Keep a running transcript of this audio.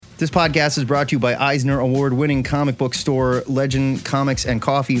This podcast is brought to you by Eisner Award-winning comic book store Legend Comics and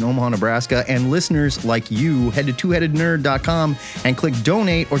Coffee in Omaha, Nebraska, and listeners like you. Head to twoheadednerd.com and click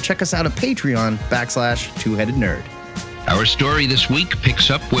donate or check us out at Patreon.com/twoheadednerd. Our story this week picks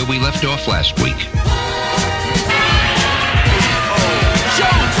up where we left off last week.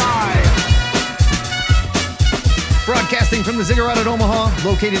 Broadcasting from the Ziggurat at Omaha,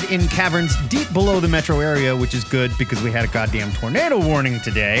 located in caverns deep below the metro area, which is good because we had a goddamn tornado warning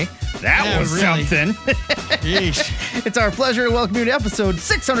today. That was really something. It's our pleasure to welcome you to episode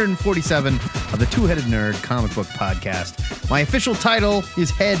 647 of the Two-Headed Nerd comic book podcast. My official title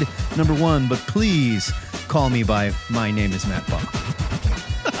is Head Number 1, but please call me by my name is Matt Baugh.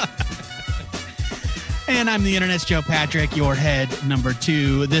 And I'm the Internet's Joe Patrick, your head number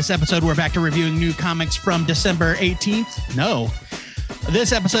 2. This episode, we're back to reviewing new comics from December 18th. No.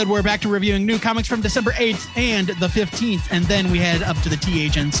 This episode, we're back to reviewing new comics from December 8th and the 15th. And then we head up to the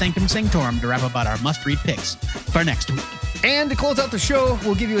THN Sanctum Sanctorum to wrap up our must-read picks for next week. And to close out the show,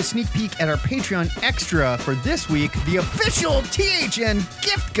 we'll give you a sneak peek at our Patreon extra for this week, the official THN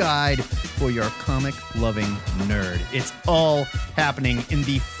gift guide for your comic-loving nerd. It's all happening in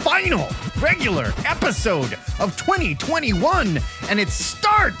the final regular episode of 2021, and it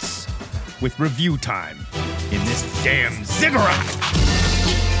starts with review time in this damn ziggurat.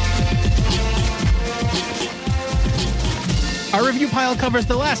 Our review pile covers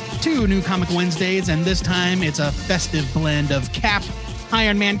the last 2 New Comic Wednesdays, and this time it's a festive blend of Cap,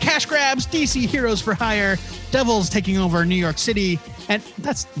 Iron Man cash grabs, DC Heroes for Hire, Devils taking over New York City, and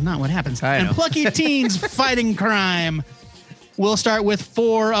that's not what happens, and plucky teens fighting crime. We'll start with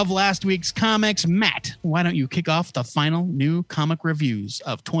 4 of last week's comics. Matt, why don't you kick off the final new comic reviews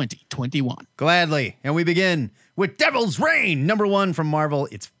of 2021? Gladly. And we begin with Devil's Reign, number 1 from Marvel.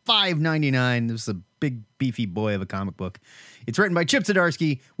 It's $5.99. This is a big, beefy boy of a comic book. It's written by Chip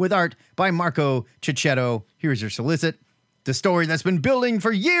Zdarsky with art by Marco Cicchetto. Here's your solicit. The story that's been building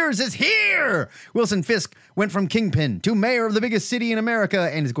for years is here! Wilson Fisk went from kingpin to mayor of the biggest city in America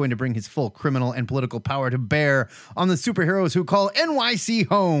and is going to bring his full criminal and political power to bear on the superheroes who call NYC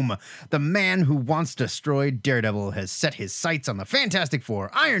home. The man who once destroyed Daredevil has set his sights on the Fantastic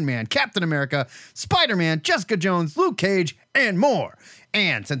Four, Iron Man, Captain America, Spider-Man, Jessica Jones, Luke Cage, and more.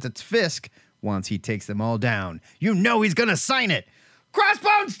 And since it's Fisk, once he takes them all down, you know he's gonna sign it.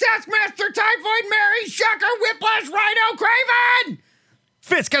 Crossbones, Taskmaster, Typhoid Mary, Shocker, Whiplash, Rhino, Kraven!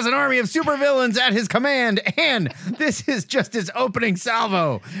 Fisk has an army of supervillains at his command, and this is just his opening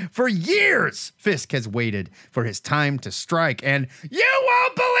salvo. For years, Fisk has waited for his time to strike, and you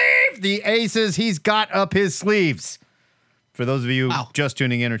won't believe the aces he's got up his sleeves. For those of you just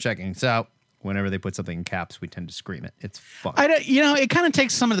tuning in or checking this out, whenever they put something in caps, we tend to scream it. It's fun. It kind of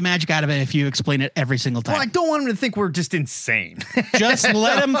takes some of the magic out of it if you explain it every single time. Well, I don't want them to think we're just insane. Just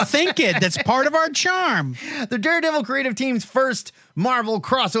let them think it. That's part of our charm. The Daredevil creative team's first Marvel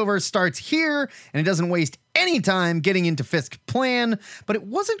crossover starts here, and it doesn't waste any time getting into Fisk's plan, but it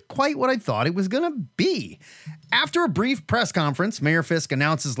wasn't quite what I thought it was going to be. After a brief press conference, Mayor Fisk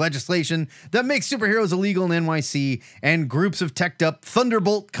announces legislation that makes superheroes illegal in NYC, and groups of teched-up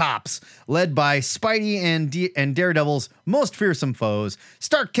Thunderbolt cops, led by Spidey and Daredevil's most fearsome foes,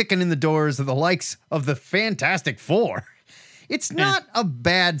 start kicking in the doors of the likes of the Fantastic Four. It's not a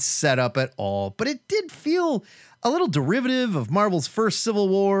bad setup at all, but it did feel a little derivative of Marvel's first Civil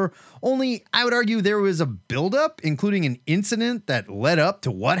War, only I would argue there was a buildup, including an incident that led up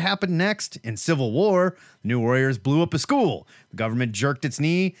to what happened next. In Civil War, the New Warriors blew up a school. The government jerked its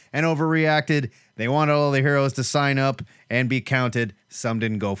knee and overreacted. They wanted all the heroes to sign up and be counted. Some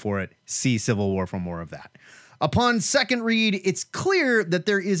didn't go for it. See Civil War for more of that. Upon second read, it's clear that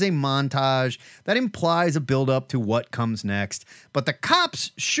there is a montage that implies a build-up to what comes next, but the cops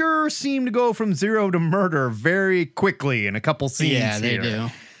sure seem to go from zero to murder very quickly in a couple scenes here. Yeah, they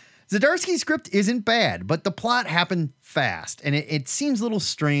do. Zdarsky's script isn't bad, but the plot happened fast, and it seems a little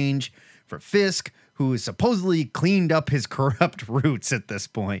strange for Fisk, who has supposedly cleaned up his corrupt roots at this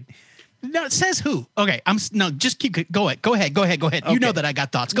point. No, it says who. Okay, just keep go ahead. Go ahead. Okay. You know that I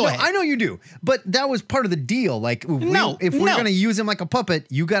got thoughts. Go ahead. I know you do, but that was part of the deal. Like, if we're going to use him like a puppet,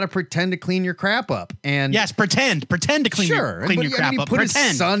 you got to pretend to clean your crap up. And yes, pretend to clean your crap up. He put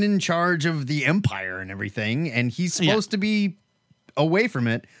his son in charge of the Empire and everything, and he's supposed to be away from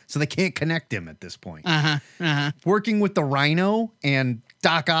it, so they can't connect him at this point. Working with the Rhino and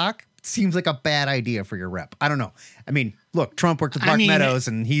Doc Ock seems like a bad idea for your rep. I don't know. I mean, look, Trump worked with Mark Meadows,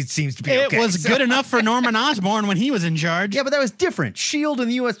 and he seems to be okay. It was good enough for Norman Osborn when he was in charge. Yeah, but that was different. S.H.I.E.L.D. and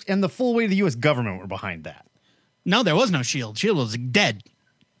the U.S. and the full weight of the U.S. government were behind that. No, there was no S.H.I.E.L.D. S.H.I.E.L.D. was dead.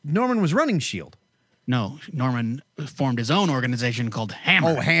 Norman was running S.H.I.E.L.D. No, Norman formed his own organization called Hammer.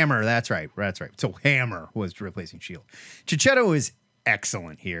 Oh, Hammer. That's right. That's right. So Hammer was replacing Shield. Cicchetto is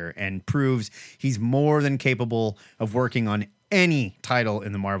excellent here and proves he's more than capable of working on any title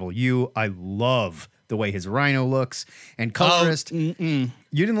in the Marvel U. I love the way his Rhino looks and colorist. You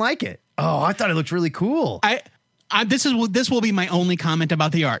didn't like it. Oh, I thought it looked really cool. This will be my only comment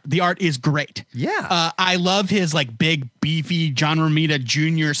about the art. The art is great. Yeah. I love his like big, beefy John Romita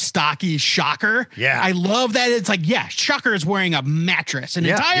Jr. stocky Shocker. Yeah. I love that. It's like, yeah, Shocker is wearing a mattress, an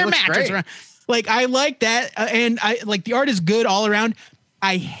entire mattress. Great. Like, I like that. And I like the art is good all around.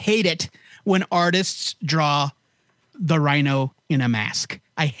 I hate it when artists draw the Rhino in a mask.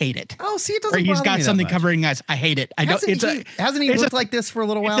 I hate it. Oh, see, it doesn't. Or he's bother got me something that much. covering eyes. I hate it. Hasn't he looked like this for a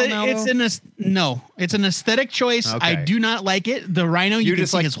little while now? It's an aesthetic choice. Okay. I do not like it. The Rhino, you can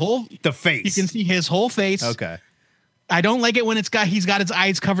just see like his whole the face. You can see his whole face. Okay. I don't like it when he's got his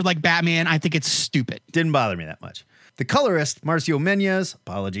eyes covered like Batman. I think it's stupid. Didn't bother me that much. The colorist, Marcio Menez,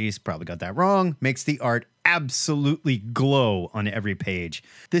 apologies, probably got that wrong, makes the art absolutely glow on every page.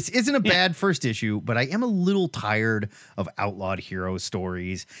 This isn't a bad first issue, but I am a little tired of outlawed hero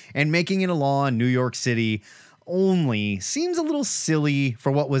stories, and making it a law in New York City only seems a little silly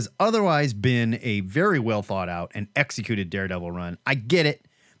for what was otherwise been a very well thought out and executed Daredevil run. I get it.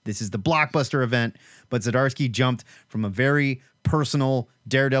 This is the blockbuster event, but Zdarsky jumped from a very personal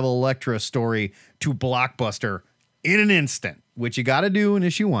Daredevil Elektra story to blockbuster in an instant, which you got to do in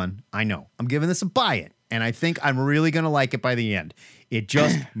issue 1. I know. I'm giving this a buy it, and I think I'm really going to like it by the end. It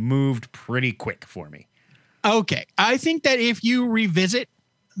just moved pretty quick for me. Okay. I think that if you revisit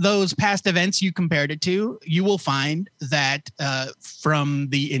those past events you compared it to, you will find that from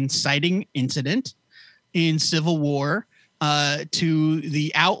the inciting incident in Civil War to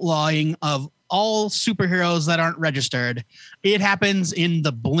the outlawing of all superheroes that aren't registered, it happens in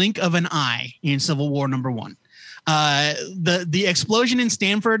the blink of an eye in Civil War #1. The explosion in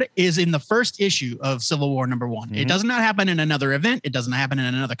Stanford is in the first issue of Civil War #1. Mm-hmm. It does not happen in another event. It doesn't happen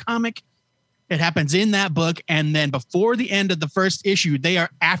in another comic. It happens in that book. And then before the end of the first issue, they are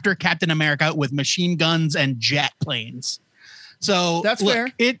after Captain America with machine guns and jet planes. So that's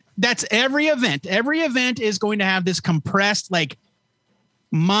fair. That's every event. Every event is going to have this compressed, like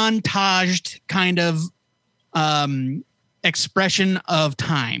montaged kind of, expression of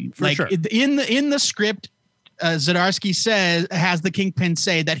time. For sure. In the script, Zdarsky has the Kingpin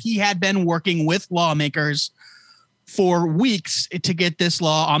say that he had been working with lawmakers for weeks to get this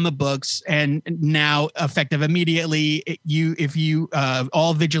law on the books, and now effective immediately.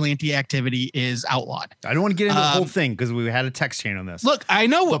 All vigilante activity is outlawed. I don't want to get into the whole thing because we had a text chain on this. Look, I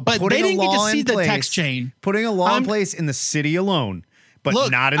know, but they didn't get to see the text chain. Putting a law in place in the city alone,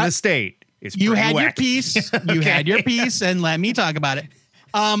 but not in the state. You had your piece. You had your piece, and let me talk about it.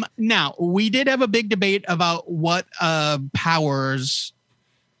 Now, we did have a big debate about what powers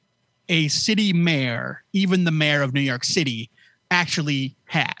a city mayor, even the mayor of New York City, actually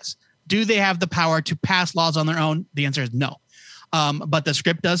has. Do they have the power to pass laws on their own? The answer is no. But the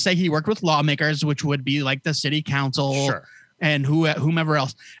script does say he worked with lawmakers, which would be like the city council and whomever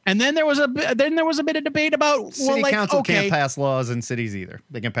else. And then there was a bit of debate about city council can't pass laws in cities either.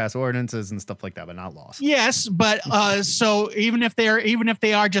 They can pass ordinances and stuff like that, but not laws. Yes, but so even if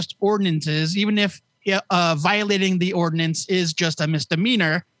they are just ordinances, even if violating the ordinance is just a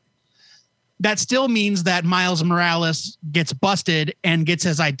misdemeanor, that still means that Miles Morales gets busted and gets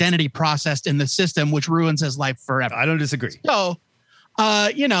his identity processed in the system, which ruins his life forever. I don't disagree. So,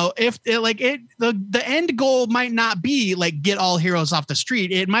 if the end goal might not be like get all heroes off the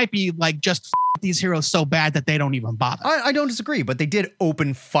street. It might be like just these heroes so bad that they don't even bother. I don't disagree, but they did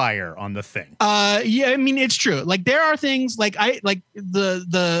open fire on the thing. Yeah, I mean, it's true. Like there are things like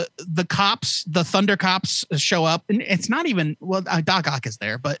the cops, the Thunder cops show up, and it's not even Doc Ock is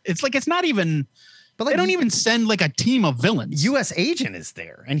there, but it's not even. But like, they don't even send like a team of villains. U.S. agent is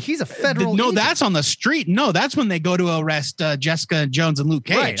there, and he's a federal. No, agent. That's on the street. No, that's when they go to arrest Jessica Jones and Luke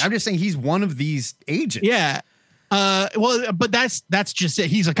Cage. Right. I'm just saying he's one of these agents. Yeah. But that's just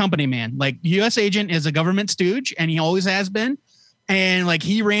it. He's a company man. Like U.S. agent is a government stooge, and he always has been. And like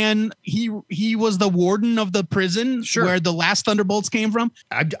he was the warden of the prison where the last Thunderbolts came from.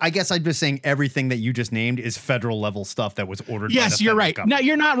 I guess I'm just saying everything that you just named is federal level stuff that was ordered. Yes, by the you're right. Government. No,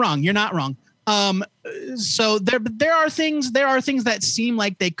 you're not wrong. You're not wrong. So there are things that seem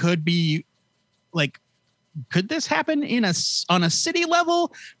like they could be like, could this happen on a city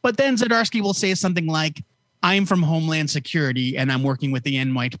level? But then Zdarsky will say something like, I'm from Homeland Security and I'm working with the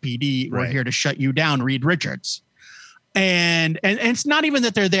NYPD. We're here to shut you down, Reed Richards. And it's not even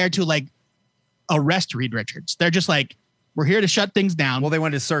that they're there to like arrest Reed Richards. They're just like, We're here to shut things down. Well, they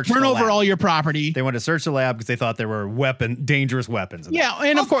wanted to search. Turn the over lab. all your property. They wanted to search the lab because they thought there were dangerous weapons. Yeah,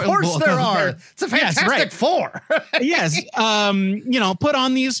 and of course well, there are. It's a Fantastic right. Four. Yes, put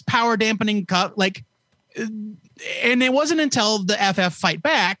on these power dampening and it wasn't until the FF fight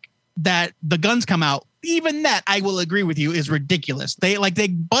back that the guns come out. Even that, I will agree with you, is ridiculous. They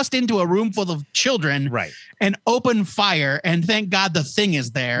bust into a room full of children, right, and open fire, and thank God the Thing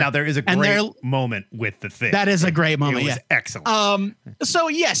is there. Now there is a great moment with the Thing. That is a great moment. It was excellent. So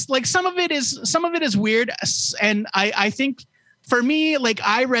yes, like some of it is weird, and I think for me, like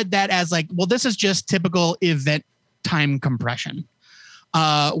I read that as like, well, this is just typical event time compression.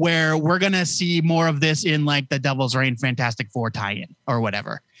 Where we're gonna see more of this in like the Devil's Reign Fantastic Four tie-in or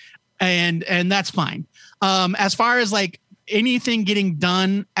whatever. And that's fine. As far as like anything getting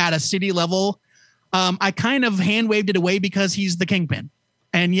done at a city level, I kind of hand waved it away because he's the Kingpin.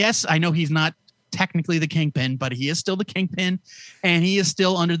 And yes, I know he's not technically the Kingpin, but he is still the Kingpin, and he is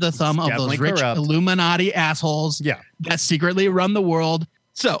still under the thumb of those rich corrupt Illuminati assholes that secretly run the world.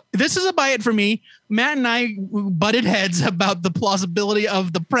 So this is a buy it for me. Matt and I butted heads about the plausibility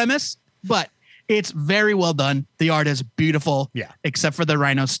of the premise, but it's very well done. The art is beautiful, except for the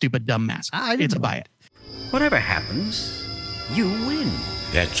Rhino's stupid dumb mask. It's a buy it. Whatever happens, you win.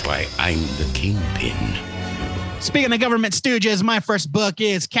 That's why I'm the Kingpin. Speaking of government stooges, my first book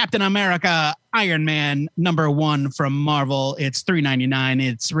is Captain America Iron Man #1 from Marvel. It's $3.99.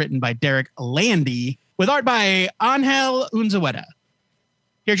 It's written by Derek Landy with art by Angel Unzueta.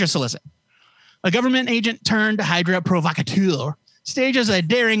 Here's your solicit. A government agent turned Hydra provocateur stages a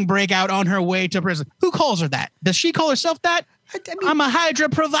daring breakout on her way to prison. Who calls her that? Does she call herself that? I mean, I'm a Hydra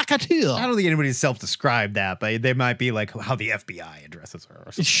provocateur. I don't think anybody's self-described that, but they might be like how the FBI addresses her.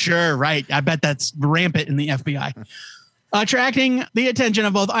 Or sure, right. I bet that's rampant in the FBI. Attracting the attention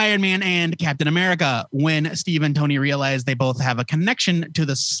of both Iron Man and Captain America. When Steve and Tony realize they both have a connection to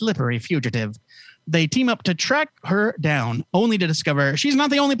the slippery fugitive, they team up to track her down, only to discover she's not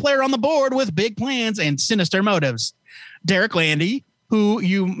the only player on the board with big plans and sinister motives. Derek Landy, who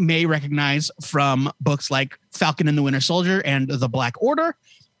you may recognize from books like Falcon and the Winter Soldier and The Black Order,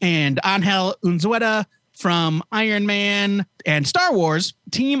 and Angel Unzueta from Iron Man and Star Wars,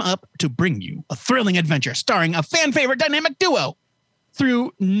 team up to bring you a thrilling adventure starring a fan favorite dynamic duo.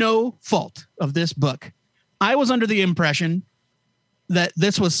 Through no fault of this book, I was under the impression that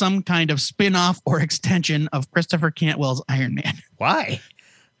this was some kind of spin-off or extension of Christopher Cantwell's Iron Man. Why?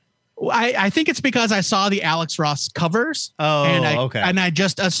 I think it's because I saw the Alex Ross covers. Oh, okay. And I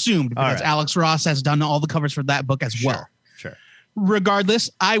just assumed because Alex Ross has done all the covers for that book as well. Sure. Regardless,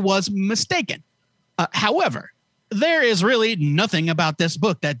 I was mistaken. However, there is really nothing about this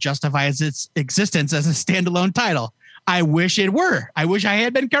book that justifies its existence as a standalone title. I wish it were. I wish I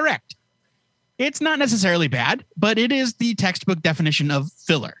had been correct. It's not necessarily bad, but it is the textbook definition of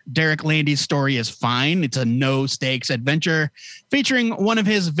filler. Derek Landy's story is fine. It's a no-stakes adventure featuring one of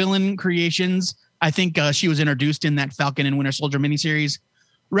his villain creations. I think she was introduced in that Falcon and Winter Soldier miniseries.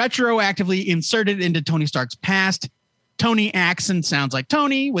 Retroactively inserted into Tony Stark's past. Tony acts and sounds like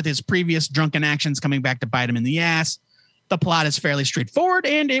Tony, with his previous drunken actions coming back to bite him in the ass. The plot is fairly straightforward,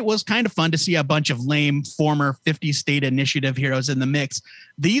 and it was kind of fun to see a bunch of lame former 50-state initiative heroes in the mix.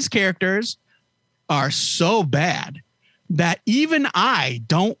 These characters are so bad that even I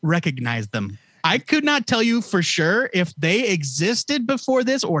don't recognize them. I could not tell you for sure if they existed before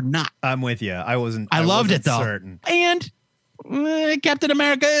this or not. I'm with you. I loved it though. Certain. And Captain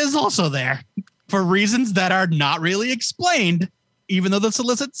America is also there for reasons that are not really explained, even though the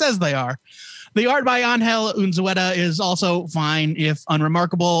solicit says they are. The art by Angel Unzueta is also fine, if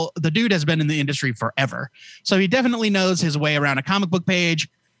unremarkable. The dude has been in the industry forever, so he definitely knows his way around a comic book page.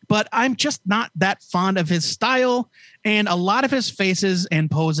 But I'm just not that fond of his style, and a lot of his faces and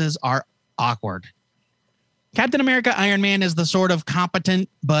poses are awkward. Captain America Iron Man is the sort of competent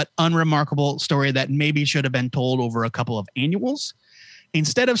but unremarkable story that maybe should have been told over a couple of annuals,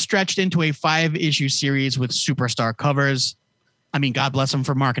 instead of stretched into a 5-issue series with superstar covers. I mean, God bless him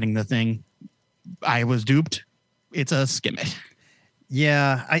for marketing the thing. I was duped. It's a skim it.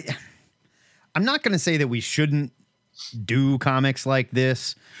 Yeah, I'm not going to say that we shouldn't do comics like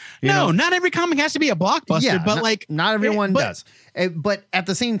this. Not every comic has to be a blockbuster, but not everyone does. But at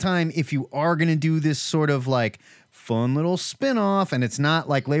the same time, if you are going to do this sort of like fun little spin-off and it's not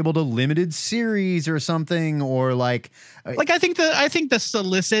like labeled a limited series or something, or like I think the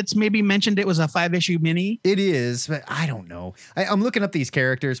solicits maybe mentioned it was a 5-issue mini. It is, but I don't know. I'm looking up these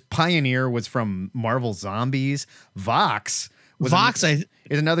characters. Pioneer was from Marvel Zombies. Vox Vox, is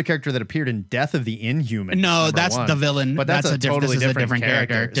another character that appeared in Death of the Inhumans. No, that's #1. the villain. But that's a totally different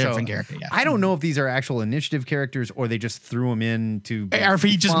character. Different character. Yeah. I don't know if these are actual initiative characters or they just threw them in to. Or if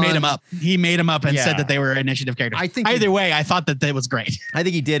he just made them up. He made them up and said that they were initiative characters. I think either way, I thought that was great. I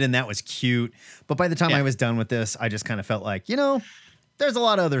think he did, and that was cute. But by the time I was done with this, I just kind of felt like, there's a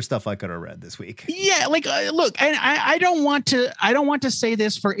lot of other stuff I could have read this week. Yeah, like look, and I don't want to say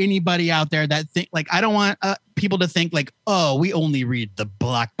this for anybody out there that think like I don't want people to think like, oh, we only read the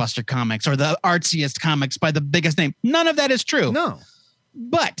blockbuster comics or the artsiest comics by the biggest name. None of that is true. No,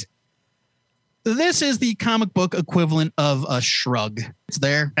 but this is the comic book equivalent of a shrug. It's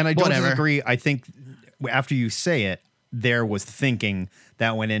there, and I don't disagree. I think after you say it, there was thinking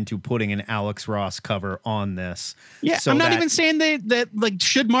that went into putting an Alex Ross cover on this. Yeah, so I'm not even saying that like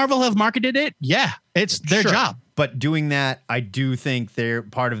should Marvel have marketed it? Yeah, it's their job. But doing that, I do think they're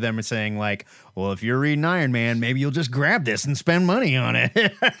part of them is saying like, well, if you're reading Iron Man, maybe you'll just grab this and spend money on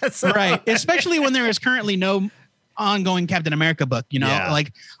it. Right. Especially when there is currently no ongoing Captain America book,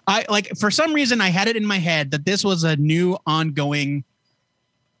 like for some reason I had it in my head that this was a new ongoing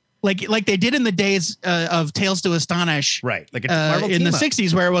like they did in the days of Tales to Astonish, right? Like a Marvel in the team-up.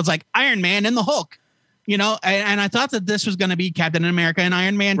 60s, where it was like Iron Man and the Hulk, and I thought that this was going to be Captain America and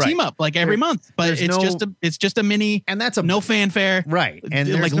Iron Man team up like every month, but it's just a mini, and that's no fanfare, right?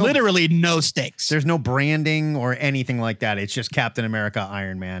 And like literally no stakes. There's no branding or anything like that. It's just Captain America,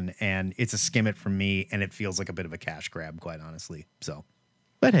 Iron Man, and it's a skim it from me, and it feels like a bit of a cash grab, quite honestly. So,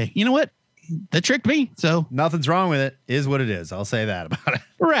 but hey, you know what? That tricked me. So nothing's wrong with it. Is what it is. I'll say that about it.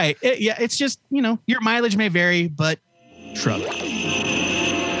 Right. It's just, your mileage may vary, but shrug.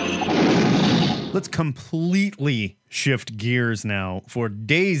 Let's completely shift gears now for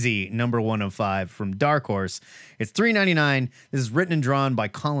Daisy, #1 of 5 from Dark Horse. It's $3.99. This is written and drawn by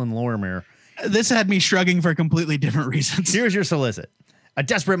Colin Lorimer. This had me shrugging for completely different reasons. Here's your solicit. A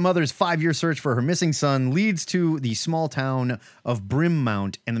desperate mother's 5-year search for her missing son leads to the small town of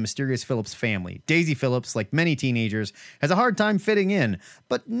Brimmount and the mysterious Phillips family. Daisy Phillips, like many teenagers, has a hard time fitting in,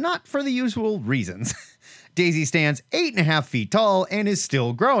 but not for the usual reasons. Daisy stands 8.5 feet tall and is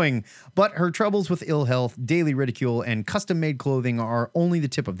still growing, but her troubles with ill health, daily ridicule, and custom-made clothing are only the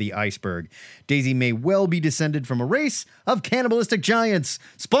tip of the iceberg. Daisy may well be descended from a race of cannibalistic giants,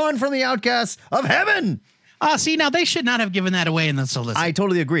 spawned from the outcasts of heaven. See, now they should not have given that away in the solicit. I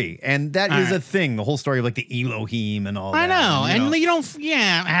totally agree. And that is a thing. The whole story of like the Elohim and all that. I know. And you don't,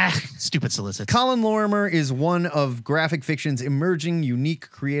 stupid solicit. Colin Lorimer is one of graphic fiction's emerging, unique,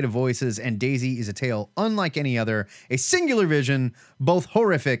 creative voices, and Daisy is a tale unlike any other. A singular vision, both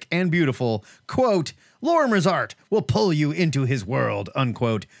horrific and beautiful. Quote, Lorimer's art will pull you into his world,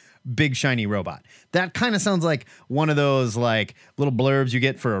 unquote. Big shiny robot. That kind of sounds like one of those like little blurbs you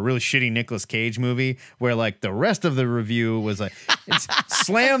get for a really shitty Nicolas Cage movie where like the rest of the review was like it's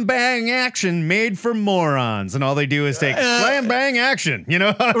slam bang action made for morons and all they do is take slam bang action,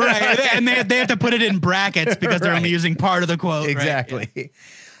 Right. And they have to put it in brackets because they're only using part of the quote. Exactly. Right? Yeah.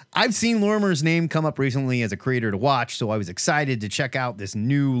 I've seen Lorimer's name come up recently as a creator to watch, so I was excited to check out this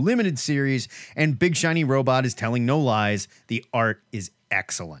new limited series, and Big Shiny Robot is telling no lies. The art is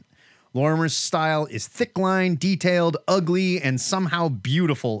excellent. Lorimer's style is thick-lined, detailed, ugly, and somehow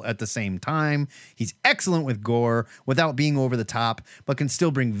beautiful at the same time. He's excellent with gore without being over the top, but can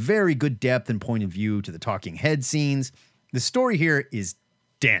still bring very good depth and point of view to the talking head scenes. The story here is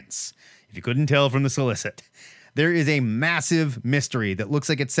dense, if you couldn't tell from the solicit. There is a massive mystery that looks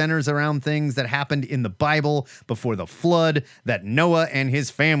like it centers around things that happened in the Bible before the flood that Noah and his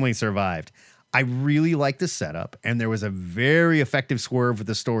family survived. I really like the setup, and there was a very effective swerve with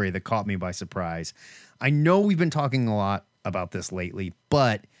the story that caught me by surprise. I know we've been talking a lot about this lately,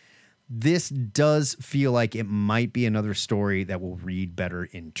 but this does feel like it might be another story that will read better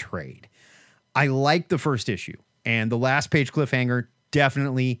in trade. I like the first issue, and the last page cliffhanger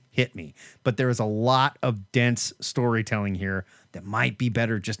definitely hit me, but there is a lot of dense storytelling here that might be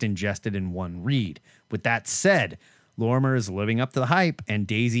better just ingested in one read. With that said, Lorimer is living up to the hype, and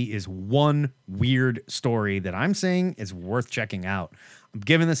Daisy is one weird story that I'm saying is worth checking out. I'm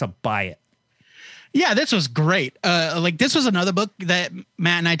giving this a buy it. Yeah, this was great. This was another book that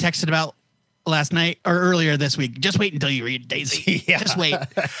Matt and I texted about last night or earlier this week. Just wait until you read Daisy. Yeah. Just wait.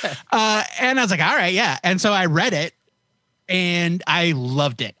 And I was like, all right, yeah. And so I read it, and I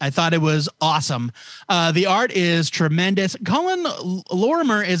loved it. I thought it was awesome. The art is tremendous. Colin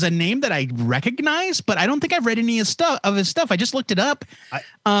Lorimer is a name that I recognize, but I don't think I've read any of his stuff. I just looked it up.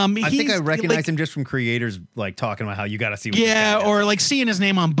 I think I recognize him just from creators like talking about how you got to see. What or like seeing his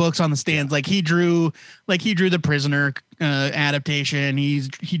name on books on the stands. Like he drew the Prisoner adaptation.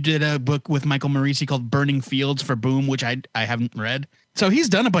 He did a book with Michael Morisi called Burning Fields for Boom, which I haven't read. So he's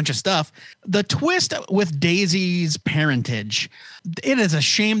done a bunch of stuff. The twist with Daisy's parentage, it is a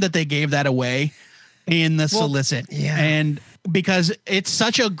shame that they gave that away in the solicit. Yeah. And because it's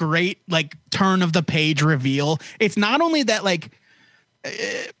such a great like turn of the page reveal. It's not only that like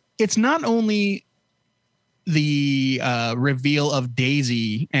it's not only the reveal of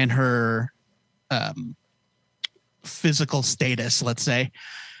Daisy and her physical status, let's say.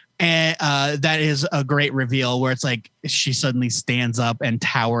 And that is a great reveal where it's like she suddenly stands up and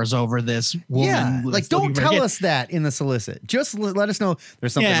towers over this woman. Yeah, like don't tell us that in the solicit. Just let us know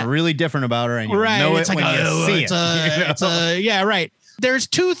there's something really different about her, and you know it when you see it. Yeah, right. There's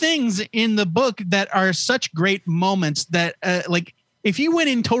two things in the book that are such great moments that like if you went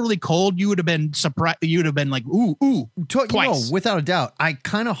in totally cold, you would have been surprised. You would have been like, ooh, twice. Without a doubt. I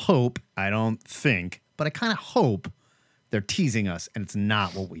kind of hope, I don't think, but I kind of hope they're teasing us, and it's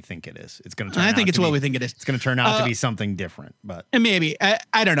not what we think it is. It's going to turn out I think it's what we think it is. It's going to turn out to be something different, but maybe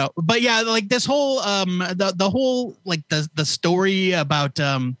I don't know. But yeah, like this whole the whole like the story about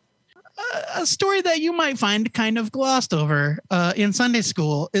a story that you might find kind of glossed over in Sunday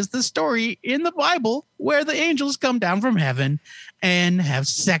school is the story in the Bible where the angels come down from heaven and have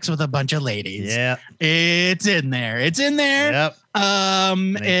sex with a bunch of ladies. Yeah, it's in there. Yep.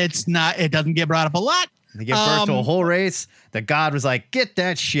 It doesn't get brought up a lot. They give birth to a whole race that God was like, get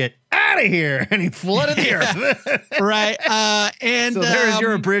that shit out of here. And he flooded the earth. Right. And so there's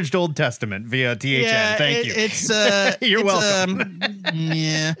your abridged Old Testament via THN. Yeah, Thank you. You're welcome.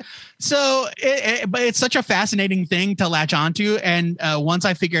 Yeah. So, but it's such a fascinating thing to latch onto. And once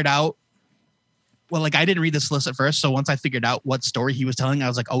I figured out, well, like I didn't read the solicit first. So once I figured out what story he was telling, I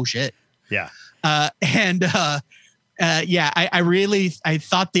was like, oh shit. Yeah. I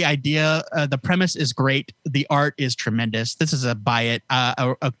thought the idea, the premise is great. The art is tremendous. This is a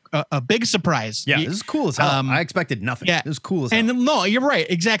big surprise. Yeah, this is cool as hell. I expected nothing. Yeah, this is cool as hell. And no, you're right.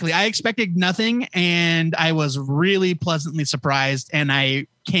 Exactly. I expected nothing, and I was really pleasantly surprised, and I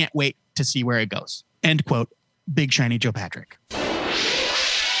can't wait to see where it goes. End quote. Big Shiny Joe Patrick.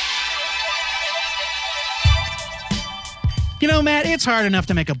 You know, Matt, it's hard enough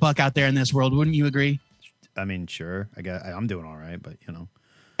to make a buck out there in this world. Wouldn't you agree? I mean, sure. I'm doing all right, but you know.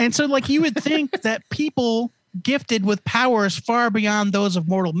 And so like you would think that people gifted with powers far beyond those of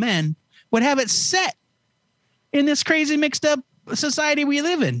mortal men would have it set in this crazy mixed up society we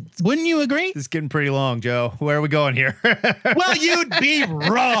live in. Wouldn't you agree? This is getting pretty long, Joe. Where are we going here? Well, you'd be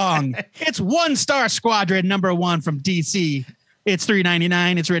wrong. It's One Star Squadron #1 from DC. It's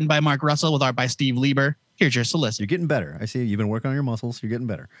 $3.99. It's written by Mark Russell with art by Steve Lieber. Here's your solicit. You're getting better. I see you've been working on your muscles. You're getting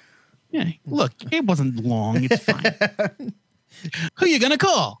better. Yeah, look, it wasn't long. It's fine. Who you gonna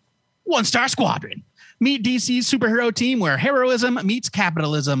call? One Star Squadron. Meet DC's superhero team where heroism meets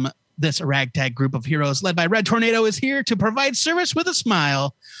capitalism. This ragtag group of heroes led by Red Tornado is here to provide service with a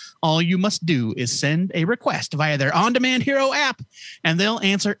smile. All you must do is send a request via their on-demand hero app, and they'll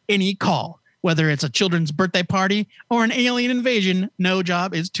answer any call. Whether it's a children's birthday party or an alien invasion, no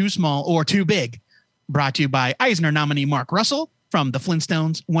job is too small or too big. Brought to you by Eisner nominee Mark Russell, from the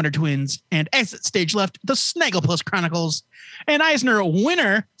Flintstones, Wonder Twins, and Exit Stage Left, the Snagglepuss Chronicles, and Eisner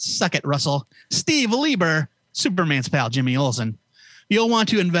winner, Suck It Russell, Steve Lieber, Superman's pal Jimmy Olsen. You'll want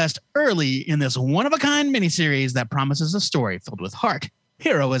to invest early in this one-of-a-kind miniseries that promises a story filled with heart,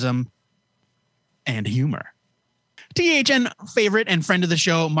 heroism, and humor. THN favorite and friend of the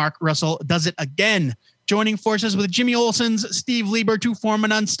show, Mark Russell, does it again, joining forces with Jimmy Olsen's Steve Lieber to form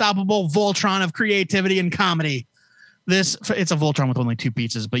an unstoppable Voltron of creativity and comedy. It's a Voltron with only 2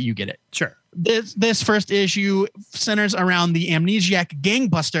 pieces, but you get it. Sure. This first issue centers around the amnesiac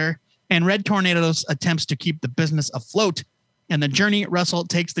gangbuster and Red Tornado's attempts to keep the business afloat. And the journey Russell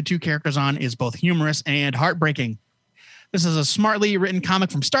takes the 2 characters on is both humorous and heartbreaking. This is a smartly written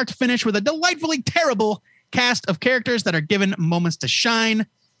comic from start to finish with a delightfully terrible cast of characters that are given moments to shine.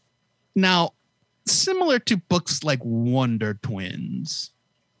 Now, similar to books like Wonder Twins,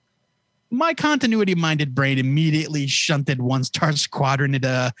 my continuity-minded brain immediately shunted One Star Squadron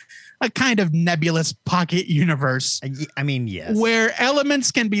into a kind of nebulous pocket universe. I mean, yes. Where elements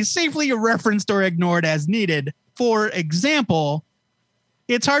can be safely referenced or ignored as needed. For example,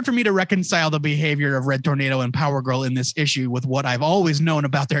 it's hard for me to reconcile the behavior of Red Tornado and Power Girl in this issue with what I've always known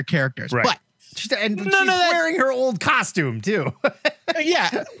about their characters. Right. But She's wearing her old costume too.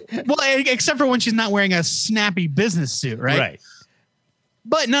 Yeah. Well, except for when she's not wearing a snappy business suit, right? Right.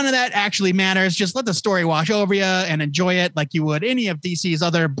 But none of that actually matters. Just let the story wash over you and enjoy it like you would any of DC's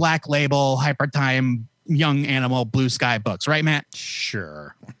other Black Label, Hyper Time, Young Animal, Blue Sky books, right, Matt?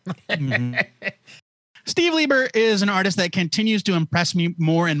 Sure. Steve Lieber is an artist that continues to impress me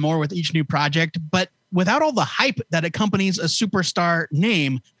more and more with each new project, but without all the hype that accompanies a superstar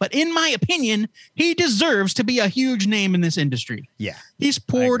name. But in my opinion, he deserves to be a huge name in this industry. Yeah. He's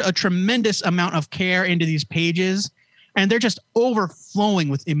poured a tremendous amount of care into these pages, and they're just overflowing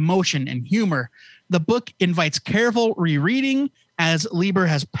with emotion and humor. The book invites careful rereading, as Lieber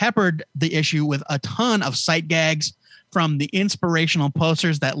has peppered the issue with a ton of sight gags, from the inspirational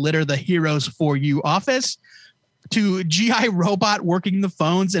posters that litter the Heroes for You office to G.I. Robot working the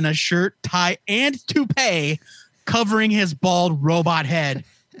phones in a shirt, tie, and toupee covering his bald robot head,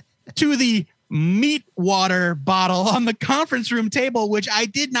 to the meat water bottle on the conference room table, which I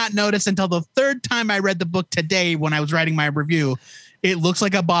did not notice until the third time I read the book today when I was writing my review. It looks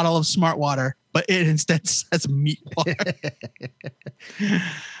like a bottle of smart water, but it instead says meat water.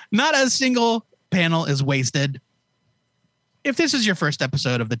 Not a single panel is wasted. If this is your first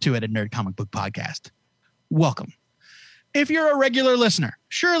episode of the Two-Headed Nerd Comic Book Podcast, welcome. If you're a regular listener,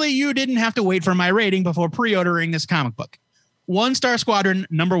 surely you didn't have to wait for my rating before pre-ordering this comic book. One Star Squadron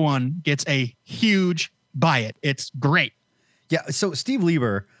 #1 gets a huge buy it. It's great. Yeah. So Steve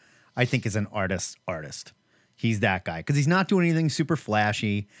Lieber, I think, is an artist. He's that guy because he's not doing anything super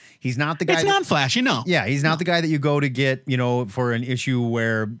flashy. He's not the guy. It's not flashy, no. Yeah, he's not the guy that you go to get, for an issue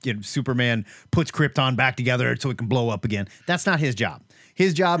where Superman puts Krypton back together so it can blow up again. That's not his job.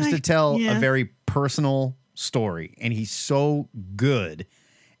 His job is to tell a very personal story, and he's so good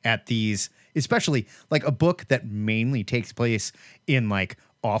at these, especially like a book that mainly takes place in like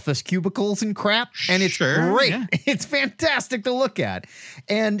office cubicles and crap, and it's great. Yeah. It's fantastic to look at.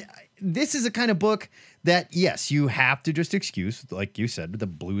 And this is a kind of book that, yes, you have to just excuse, like you said, the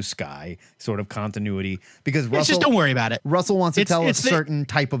Blue Sky sort of continuity, because Russell, just don't worry about it. Russell wants to tell a certain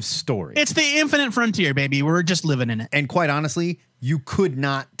type of story. It's the infinite frontier, baby. We're just living in it. And quite honestly, you could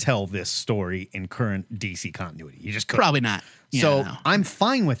not tell this story in current DC continuity. You just couldn't. Probably not. Yeah, so no. I'm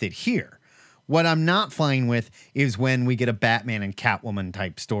fine with it here. What I'm not fine with is when we get a Batman and Catwoman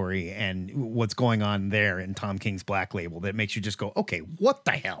type story and what's going on there in Tom King's Black Label that makes you just go, okay, what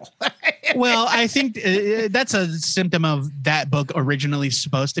the hell? Well, I think that's a symptom of that book originally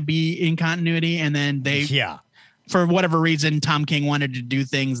supposed to be in continuity. And then for whatever reason, Tom King wanted to do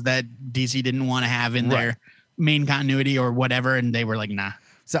things that DC didn't want to have in their main continuity or whatever. And they were like, nah.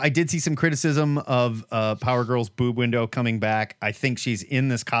 So I did see some criticism of Power Girl's boob window coming back. I think she's in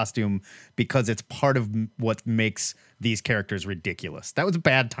this costume because it's part of what makes these characters ridiculous. That was a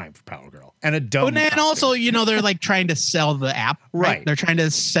bad time for Power Girl and a dumb. And also, they're like trying to sell the app, right? They're trying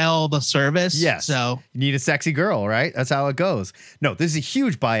to sell the service. Yes. So you need a sexy girl, right? That's how it goes. No, this is a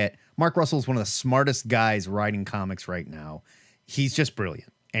huge buy it. Mark Russell is one of the smartest guys writing comics right now. He's just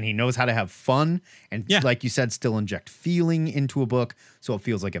brilliant. And he knows how to have fun and, like you said, still inject feeling into a book so it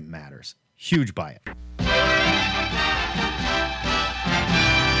feels like it matters. Huge buy it.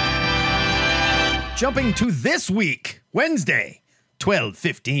 Jumping to this week, Wednesday,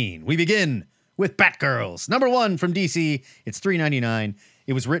 12/15. We begin with Batgirls, #1 from DC. It's $3.99.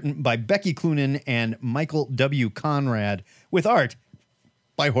 It was written by Becky Cloonan and Michael W. Conrad with art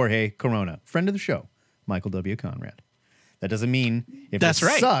by Jorge Corona, friend of the show, Michael W. Conrad. That doesn't mean if it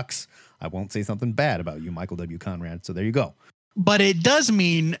sucks, I won't say something bad about you, Michael W. Conrad. So there you go. But it does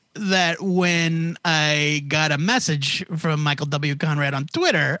mean that when I got a message from Michael W. Conrad on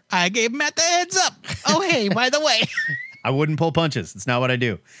Twitter, I gave Matt the heads up. Oh, hey, by the way. I wouldn't pull punches. It's not what I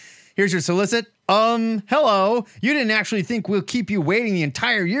do. Here's your solicit. Hello. You didn't actually think we'll keep you waiting the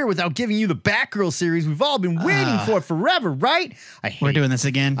entire year without giving you the Batgirl series we've all been waiting for forever, right? We're doing this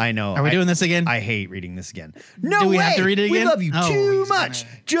again. I know. Are we doing this again? I hate reading this again. No Do we way. have to read it again? We love you too much.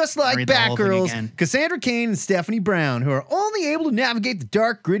 Just like Batgirls, Batgirls, Cassandra Cain and Stephanie Brown, who are only able to navigate the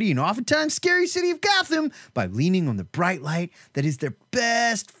dark, gritty, and oftentimes scary city of Gotham by leaning on the bright light that is their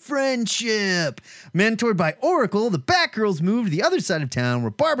best friendship. Mentored by Oracle, the Batgirls move to the other side of town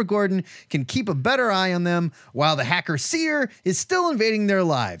where Barbara Gordon can keep a better eye on them while the hacker Seer is still invading their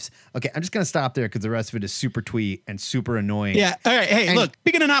lives. Okay, I'm just going to stop there because the rest of it is super twee and super annoying. Yeah. All right. Hey, look,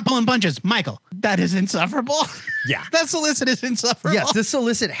 speaking of not pulling punches, Michael, that is insufferable. Yeah. That solicit is insufferable. Yes, this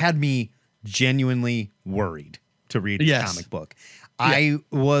solicit had me genuinely worried to read the comic book. I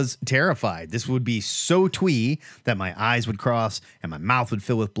was terrified. This would be so twee that my eyes would cross and my mouth would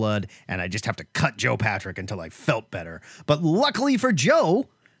fill with blood and I'd just have to cut Joe Patrick until I felt better. But luckily for Joe,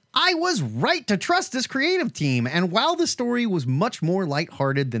 I was right to trust this creative team, and while the story was much more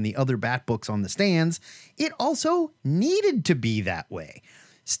lighthearted than the other Bat books on the stands, it also needed to be that way.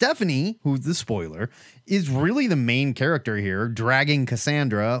 Stephanie, who's the spoiler, is really the main character here, dragging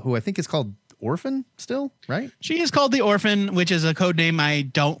Cassandra, who I think is called Orphan still, right? She is called the Orphan, which is a code name I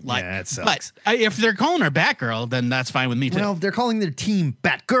don't like. Yeah, it sucks. But if they're calling her Batgirl, then that's fine with me too. Well, they're calling their team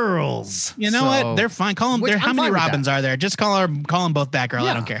Batgirls. You know what? They're fine. Call them. How many Robins are there? Just call them both Batgirl.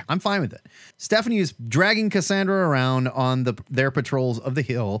 Yeah, I don't care. I'm fine with it. Stephanie is dragging Cassandra around on their patrols of the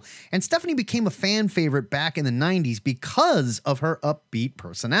Hill, and Stephanie became a fan favorite back in the 90s because of her upbeat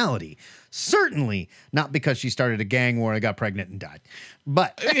personality. Certainly not because she started a gang war and got pregnant and died.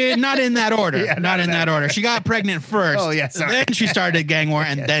 But not in that order. Yeah, not in that order. She got pregnant first. Oh, yeah, sorry. Then she started a gang war,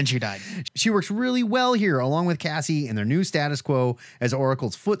 and then she died. she works really well here, along with Cassie in their new status quo as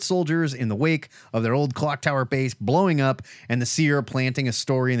Oracle's foot soldiers in the wake of their old clock tower base blowing up and the Seer planting a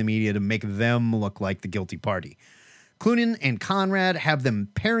story in the media to make them look like the guilty party. Clunan and Conrad have them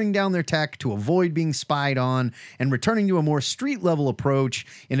paring down their tech to avoid being spied on and returning to a more street-level approach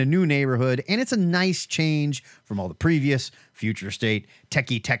in a new neighborhood, and it's a nice change from all the previous future state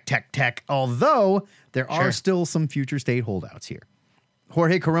techie tech, although there are still some future state holdouts here.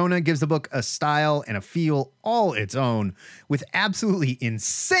 Jorge Corona gives the book a style and a feel all its own, with absolutely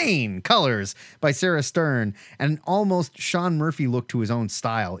insane colors by Sarah Stern and an almost Sean Murphy look to his own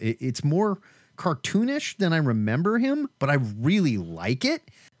style. It's more cartoonish than I remember him, but I really like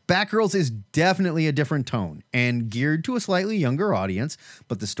it. Batgirls is definitely a different tone and geared to a slightly younger audience,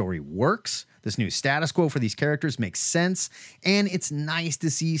 but the story works. This new status quo for these characters makes sense, and it's nice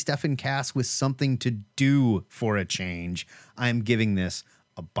to see Stephen Cass with something to do for a change. I'm giving this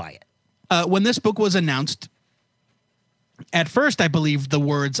a buy it. When this book was announced, at first I believe the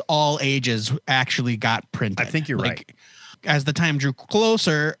words all ages actually got printed. I think you're right. As the time drew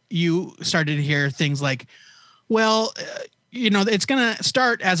closer, you started to hear things like, well, it's going to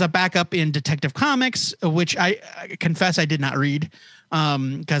start as a backup in Detective Comics, which I confess I did not read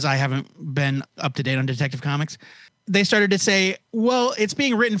because I haven't been up to date on Detective Comics. They started to say, well, it's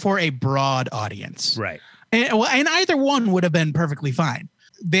being written for a broad audience. Right. And either one would have been perfectly fine.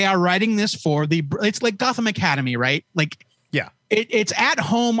 They are writing this for it's like Gotham Academy, right? Like, yeah. It's at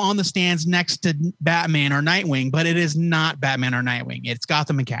home on the stands next to Batman or Nightwing, but it is not Batman or Nightwing. It's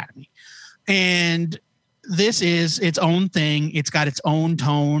Gotham Academy. And this is its own thing. It's got its own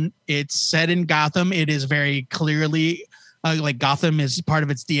tone. It's set in Gotham. It is very clearly like Gotham is part of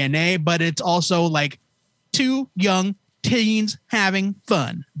its DNA, but it's also like two young teens having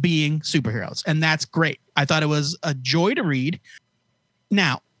fun being superheroes. And that's great. I thought it was a joy to read.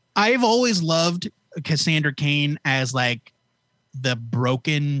 Now, I've always loved Cassandra Cain as like the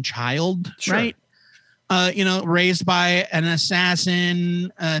broken child, sure. Right? Raised by an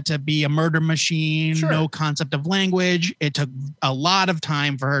assassin to be a murder machine, sure. No concept of language. It took a lot of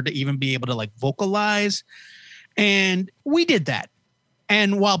time for her to even be able to like vocalize. And we did that.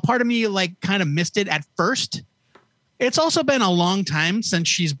 And while part of me like kind of missed it at first, it's also been a long time since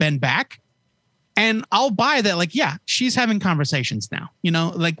she's been back. And I'll buy that. Like, yeah, she's having conversations now,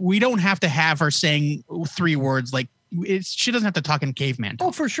 like we don't have to have her saying 3 words. Like she doesn't have to talk in caveman talk.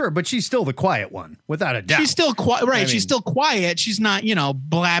 Oh, for sure. But she's still the quiet one, without a doubt. She's still quiet. Right. She's still quiet. She's not,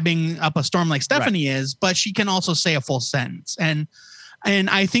 blabbing up a storm like Stephanie is, but she can also say a full sentence. And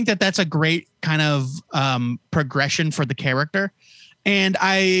I think that that's a great kind of progression for the character. And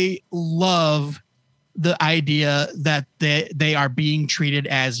I love the idea that they are being treated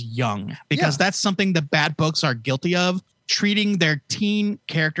as young, because that's something the Bat books are guilty of, treating their teen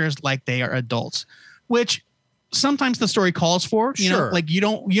characters like they are adults, which sometimes the story calls for. You know, like you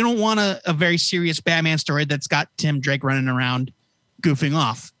don't want a very serious Batman story that's got Tim Drake running around goofing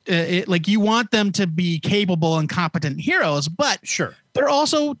off. Like you want them to be capable and competent heroes, but they're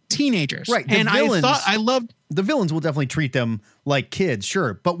also teenagers, right? And I loved the villains will definitely treat them like kids,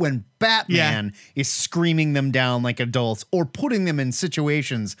 sure. But when Batman is screaming them down like adults or putting them in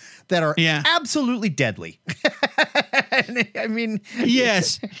situations that are absolutely deadly. I mean,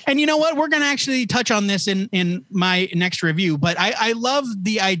 yes. And you know what? We're going to actually touch on this in my next review. But I love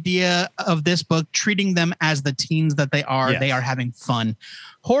the idea of this book treating them as the teens that they are. Yes. They are having fun.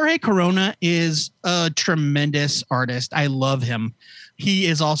 Jorge Corona is a tremendous artist. I love him. He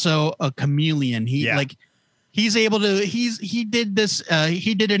is also a chameleon. He's able to, he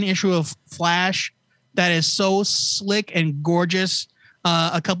did an issue of Flash that is so slick and gorgeous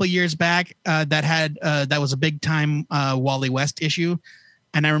a couple of years back that was a big time Wally West issue.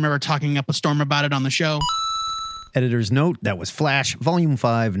 And I remember talking up a storm about it on the show. Editor's note, that was Flash, Volume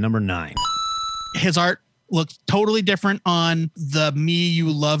 5, number 9. His art looks totally different on the Me You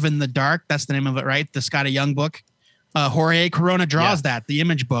Love in the Dark. That's the name of it, right? The Scotty Young book. Jorge Corona draws that, the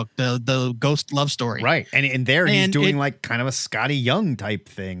Image book, the ghost love story. Right. And there he's doing like kind of a Scotty Young type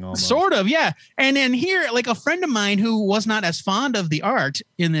thing almost. Sort of, yeah. And then here, like a friend of mine who was not as fond of the art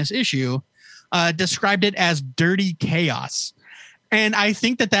in this issue described it as dirty chaos. And I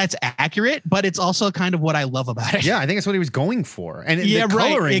think that that's accurate, but it's also kind of what I love about it. Yeah, I think that's what he was going for. And the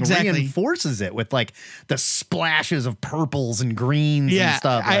coloring reinforces it with like the splashes of purples and greens and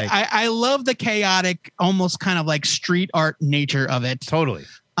stuff. I love the chaotic, almost kind of like street art nature of it. Totally.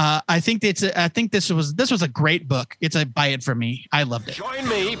 I think this was a great book. It's a buy it for me. I loved it. Join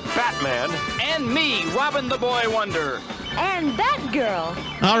me, Batman. And me, Robin the Boy Wonder. And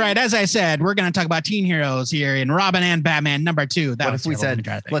Batgirl. All right, as I said, we're going to talk about teen heroes here in Robin and Batman #2. What if we said,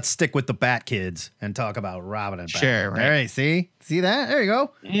 let's stick with the Bat Kids and talk about Robin and Batman? Sure. Right. All right, see that? There you go.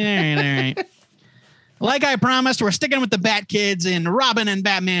 All right. Like I promised, we're sticking with the Bat Kids in Robin and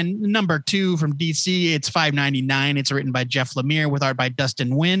Batman #2 from DC. It's $5.99. It's written by Jeff Lemire with art by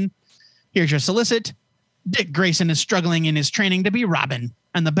Dustin Nguyen. Here's your solicit. Dick Grayson is struggling in his training to be Robin,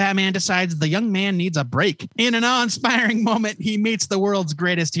 and the Batman decides the young man needs a break. In an awe-inspiring moment, he meets the world's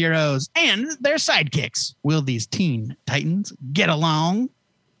greatest heroes and their sidekicks. Will these teen titans get along?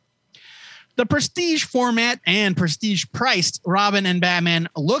 The prestige format and prestige priced Robin and Batman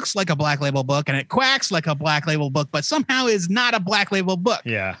looks like a Black Label book, and it quacks like a Black Label book, but somehow is not a Black Label book.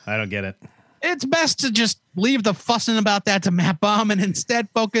 Yeah, I don't get it. It's best to just leave the fussing about that to Matt Baum and instead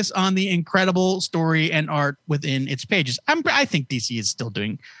focus on the incredible story and art within its pages. I think DC is still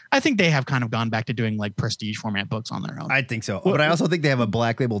doing, I think they have kind of gone back to doing like prestige format books on their own. I think so. But I also think they have a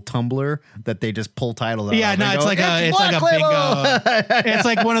Black Label Tumblr that they just pull titles out. Yeah, no, it's like a bingo. It's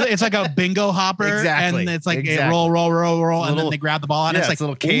like it's like a bingo hopper. Exactly. And it's like a roll, and then they grab the ball and it's like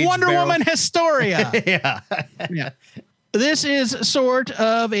Wonder Woman Historia. Yeah. This is sort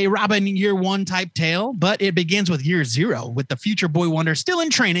of a Robin Year 1 type tale, but it begins with Year 0 with the future Boy Wonder still in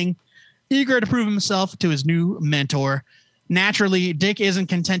training, eager to prove himself to his new mentor. Naturally, Dick isn't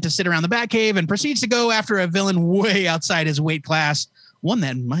content to sit around the Batcave and proceeds to go after a villain way outside his weight class, one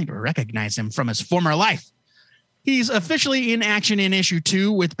that might recognize him from his former life. He's officially in action in issue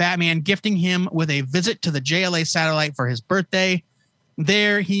 2 with Batman gifting him with a visit to the JLA satellite for his birthday.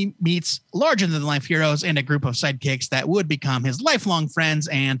 There, he meets larger-than-life heroes and a group of sidekicks that would become his lifelong friends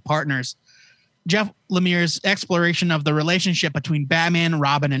and partners. Jeff Lemire's exploration of the relationship between Batman,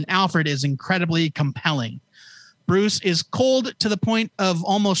 Robin, and Alfred is incredibly compelling. Bruce is cold to the point of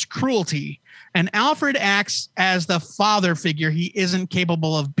almost cruelty, and Alfred acts as the father figure he isn't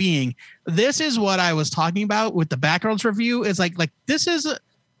capable of being. This is what I was talking about with the Batgirls review. Is like this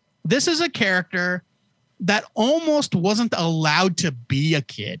is a character that almost wasn't allowed to be a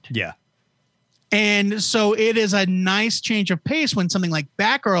kid. Yeah. And so it is a nice change of pace when something like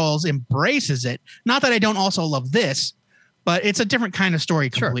Batgirls embraces it. Not that I don't also love this, but it's a different kind of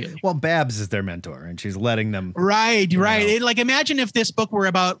story completely. Sure. Well, Babs is their mentor and she's letting them. Right. Like imagine if this book were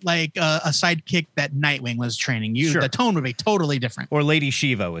about like a sidekick that Nightwing was training. The tone would be totally different. Or Lady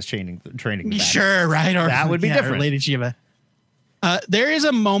Shiva was training. Sure. Right. Or that would be different. Or Lady Shiva. There is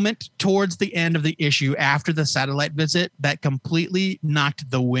a moment towards the end of the issue after the satellite visit that completely knocked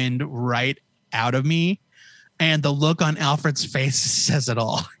the wind right out of me. And the look on Alfred's face says it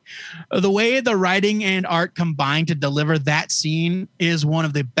all. The way the writing and art combine to deliver that scene is one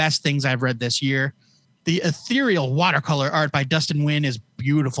of the best things I've read this year. The ethereal watercolor art by Dustin Nguyen is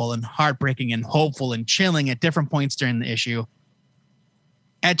beautiful and heartbreaking and hopeful and chilling at different points during the issue.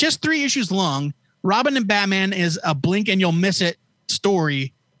 At just 3 issues long, Robin and Batman is a blink and you'll miss it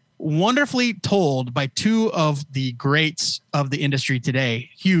story, wonderfully told by 2 of the greats of the industry today.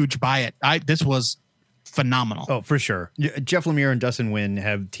 Huge buy it. This was phenomenal. Oh, for sure. Jeff Lemire and Dustin Nguyen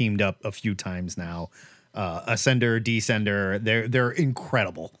have teamed up a few times now. Ascender, Descender, they're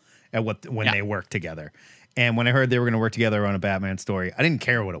incredible at when they work together. And when I heard they were going to work together on a Batman story, I didn't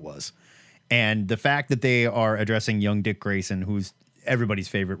care what it was. And the fact that they are addressing young Dick Grayson, who's everybody's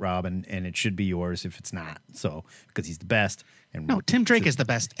favorite Robin, and it should be yours if it's not. So, because he's the best. And no, Tim Drake is the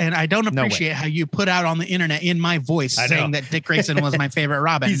best. And I don't appreciate how you put out on the internet in my voice saying that Dick Grayson was my favorite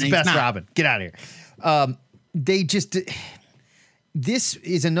Robin. He's the best Robin. Get out of here. This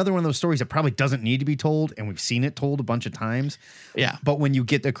is another one of those stories that probably doesn't need to be told, and we've seen it told a bunch of times. Yeah. But when you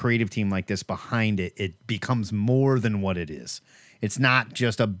get a creative team like this behind it, it becomes more than what it is. It's not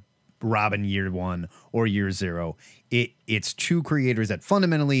just a Robin Year 1 or Year 0. It's 2 creators that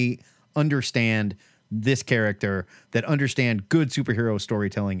fundamentally understand this character, that understand good superhero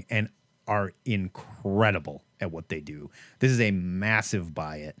storytelling, and are incredible at what they do. This is a massive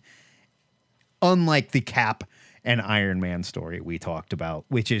buy it. unlike the Cap and Iron Man story we talked about,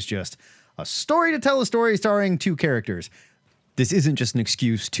 which is just a story to tell a story starring two characters. This isn't just an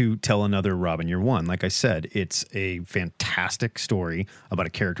excuse to tell another Robin Year One. Like I said, it's a fantastic story about a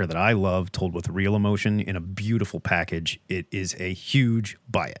character that I love, told with real emotion in a beautiful package. It is a huge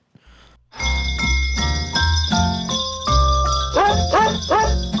buy it.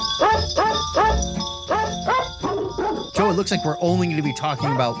 Joe, it looks like we're only going to be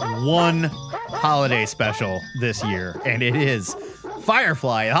talking about one holiday special this year, and it is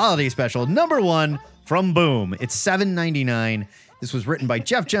Firefly Holiday Special #1 from Boom. It's $7.99. This was written by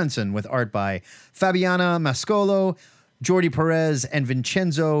Jeff Jensen with art by Fabiana Mascolo, Jordi Perez, and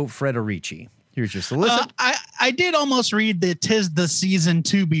Vincenzo Frederici. Here's just a listen. I did almost read the 'Tis the Season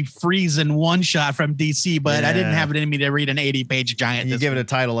to Be Freezing one shot from DC, but I didn't have it in me to read an 80-page giant. You give it a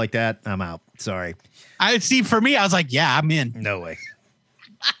title like that, I'm out. Sorry. For me, I was like, yeah, I'm in. No way.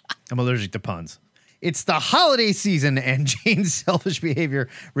 I'm allergic to puns. It's the holiday season, and Jane's selfish behavior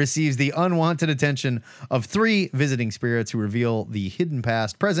receives the unwanted attention of 3 visiting spirits who reveal the hidden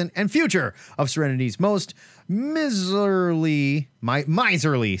past, present, and future of Serenity's most miserly crew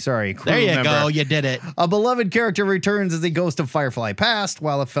there you member. Go, you did it. A beloved character returns as a ghost of Firefly past,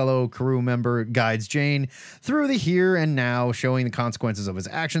 while a fellow crew member guides Jane through the here and now, showing the consequences of his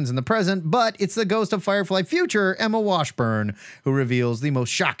actions in the present. But it's the ghost of Firefly future, Emma Washburn, who reveals the most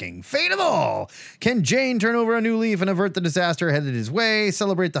shocking fate of all. Can Jane turn over a new leaf and avert the disaster headed his way?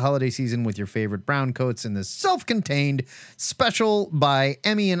 Celebrate the holiday season with your favorite browncoats in this self-contained special by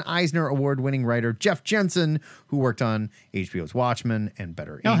Emmy and Eisner Award-winning writer Jeff Jensen, who worked on HBO's Watchmen and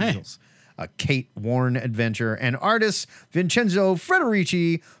Better Angels. A Kate Warren adventure, and artist Vincenzo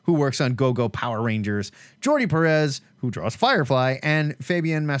Frederici, who works on Go-Go Power Rangers, Jordi Perez, who draws Firefly, and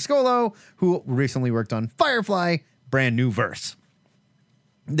Fabian Mascolo, who recently worked on Firefly Brand New Verse.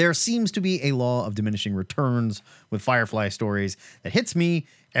 There seems to be a law of diminishing returns with Firefly stories that hits me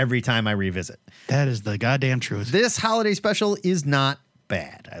every time I revisit. That is the goddamn truth. This holiday special is not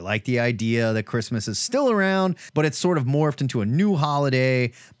bad. I like the idea that Christmas is still around, but it's sort of morphed into a new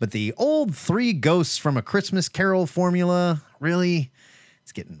holiday. But the old 3 ghosts from A Christmas Carol formula, really,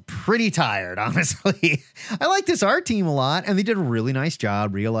 it's getting pretty tired, honestly. I like this art team a lot, and they did a really nice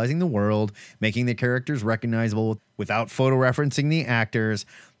job realizing the world, making the characters recognizable without photo-referencing the actors.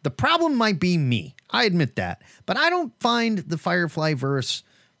 The problem might be me. I admit that. But I don't find the Firefly verse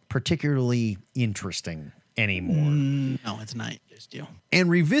particularly interesting anymore. No, it's not. Just you. And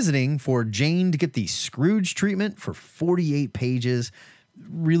revisiting for Jane to get the Scrooge treatment for 48 pages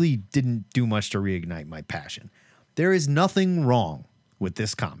really didn't do much to reignite my passion. There is nothing wrong with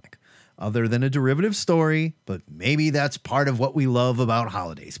this comic other than a derivative story, but maybe that's part of what we love about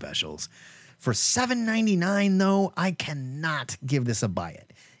holiday specials. For $7.99, though, I cannot give this a buy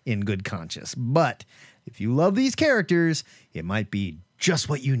it in good conscience. But if you love these characters, it might be just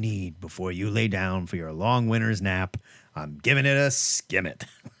what you need before you lay down for your long winter's nap. I'm giving it a skim it.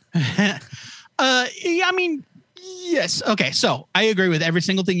 I mean, yes. Okay, so I agree with every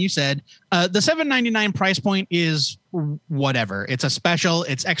single thing you said. The $7.99 price point is whatever. It's a special.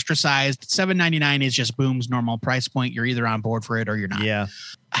 It's extra sized. $7.99 is just Boom's normal price point. You're either on board for it or you're not. Yeah.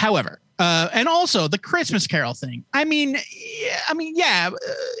 However, and also the Christmas Carol thing. I mean,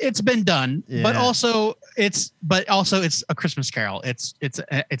 it's been done, but also it's A Christmas Carol. It's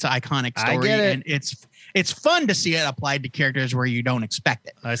an iconic story, I get it. And it's fun to see it applied to characters where you don't expect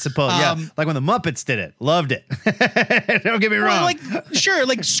it. I suppose, like when the Muppets did it, loved it. Don't get me wrong. Like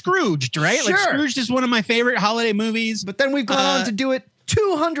Scrooged, right? Sure. Like Scrooged is one of my favorite holiday movies. But then we've gone on to do it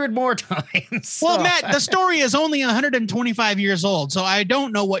 200 more times. Well, Matt, the story is only 125 years old, so I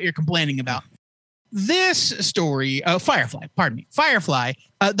don't know what you're complaining about. This story, Firefly,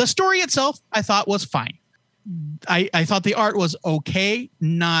 the story itself, I thought was fine. I thought the art was okay.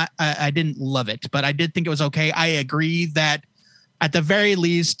 I didn't love it, but I did think it was okay. I agree that at the very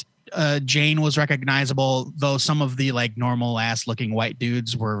least, Jane was recognizable, though some of the like normal ass looking white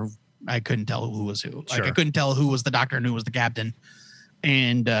dudes I couldn't tell who was who. Sure. Like I couldn't tell who was the doctor and who was the captain.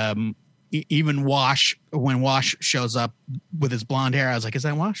 And even Wash, when Wash shows up with his blonde hair, I was like, is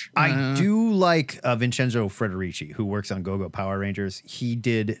that Wash? I do like Vincenzo Frederici, who works on Go-Go Power Rangers. He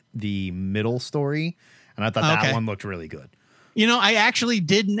did the middle story, and I thought that one looked really good. You know, I actually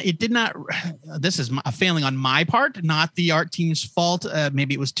did not, this is a failing on my part, not the art team's fault.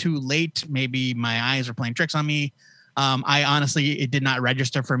 Maybe it was too late. Maybe my eyes were playing tricks on me. It did not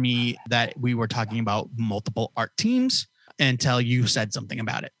register for me that we were talking about multiple art teams until you said something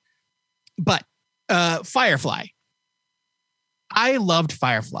about it. But Firefly. I loved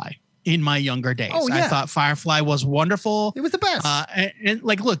Firefly. in my younger days. Oh, yeah. I thought Firefly was wonderful. It was the best. And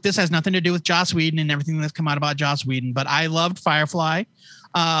like, look, this has nothing to do with Joss Whedon and everything that's come out about Joss Whedon, but I loved Firefly.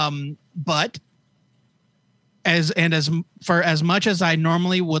 But as much as I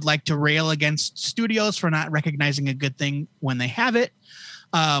normally would like to rail against studios for not recognizing a good thing when they have it,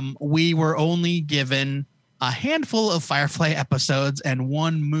 we were only given a handful of Firefly episodes and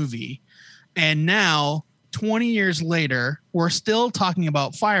one movie. And now 20 years later, we're still talking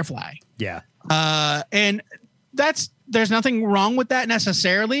about Firefly. Yeah. And there's nothing wrong with that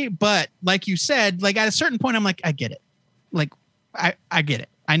necessarily. But like you said, like at a certain point, I'm like, I get it. Like, I get it.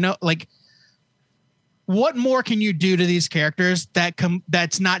 I know, like, what more can you do to these characters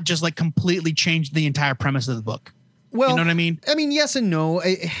that's not just like completely changed the entire premise of the book? Well, you know what I mean? I mean, yes and no.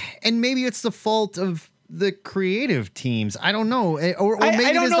 And maybe it's the fault of the creative teams. I don't know. Or maybe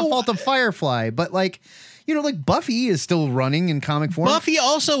it is the fault of Firefly. But like, you know, like Buffy is still running in comic form. Buffy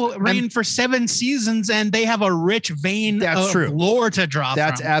also ran for 7 seasons, and they have a rich vein of lore to draw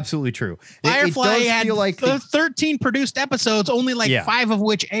That's from. absolutely true. Firefly it does had feel like 13 produced episodes, only like 5 of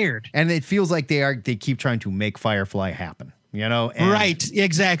which aired. And it feels like they keep trying to make Firefly happen, you know? Right,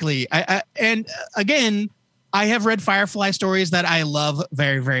 exactly. And again, I have read Firefly stories that I love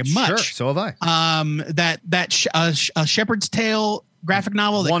very, very much. Sure, so have I. A Shepherd's Tale graphic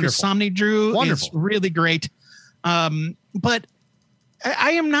novel that Chris Samnee drew is really great. But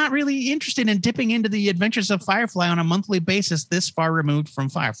I am not really interested in dipping into the adventures of Firefly on a monthly basis this far removed from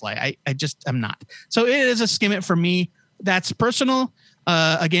Firefly. I just am not. So it is a skim it for me. That's personal.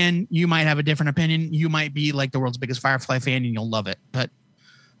 Again, you might have a different opinion. You might be like the world's biggest Firefly fan and you'll love it. But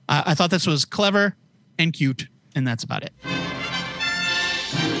I thought this was clever and cute, and that's about it.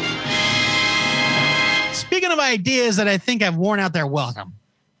 Speaking of ideas that I think have worn out their welcome.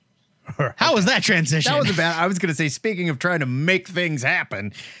 How was that transition? That wasn't bad. I was going to say, speaking of trying to make things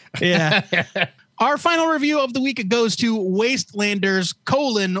happen. Yeah. Our final review of the week goes to Wastelanders: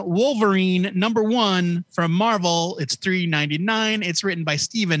 Wolverine #1 from Marvel. It's $3.99. It's written by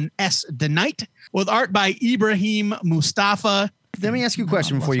Stephen S. DeKnight with art by Ibrahim Mustafa. Let me ask you a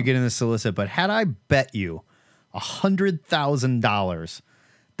question before you get into solicit, but had I bet you $100,000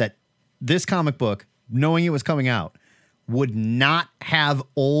 that this comic book, knowing it was coming out, would not have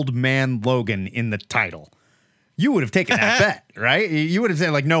Old Man Logan in the title, you would have taken that bet, right? You would have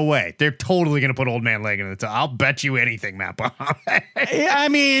said, like, no way. They're totally going to put Old Man Logan in the title. I'll bet you anything, Matt Baum. I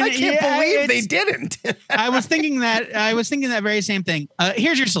mean, I can't believe they didn't. I was thinking that very same thing.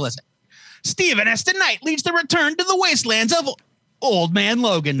 Here's your solicit. Stephen S. DeKnight leads the return to the wastelands of Old Man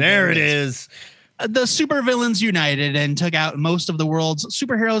Logan. There it is. The supervillains united and took out most of the world's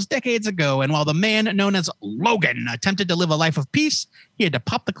superheroes decades ago. And while the man known as Logan attempted to live a life of peace, he had to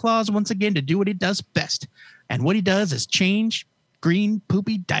pop the claws once again to do what he does best. And what he does is change green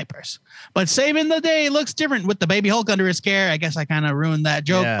poopy diapers. But saving the day looks different with the baby Hulk under his care. I guess I kind of ruined that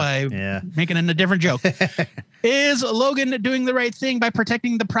joke by making it a different joke. Is Logan doing the right thing by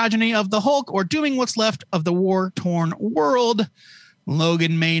protecting the progeny of the Hulk, or doing what's left of the war-torn world?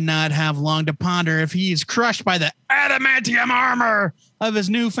 Logan may not have long to ponder if he's crushed by the adamantium armor of his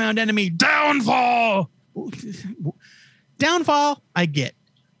newfound enemy, Downfall. Downfall, I get.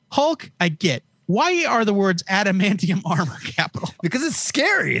 Hulk, I get. Why are the words adamantium armor capital? Because it's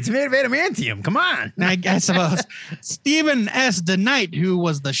scary. It's made of adamantium. Come on. I suppose. Stephen S. DeKnight, who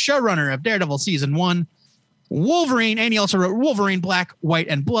was the showrunner of Daredevil Season 1, Wolverine, and he also wrote Wolverine Black, White,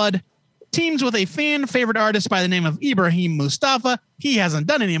 and Blood, teams with a fan favorite artist by the name of Ibrahim Mustafa. He hasn't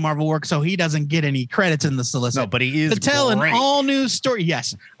done any Marvel work, so he doesn't get any credits in the solicit. No, but he is to tell great. An all-new story,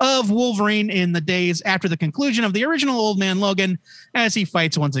 of Wolverine in the days after the conclusion of the original Old Man Logan, as he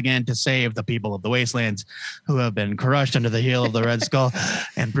fights once again to save the people of the wastelands who have been crushed under the heel of the Red Skull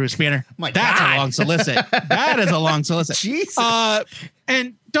and Bruce Banner. That's a long solicit. That is a long solicit. Jesus.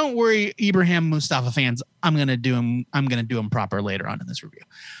 And don't worry, Ibrahim Mustafa fans. I'm gonna do him proper later on in this review.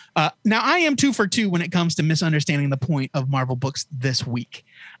 Now, I am 2 for 2 when it comes to misunderstanding the point of Marvel books this week.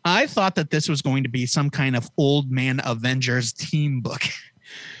 I thought that this was going to be some kind of Old Man Avengers team book.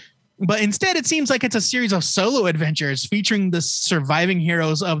 But instead, it seems like it's a series of solo adventures featuring the surviving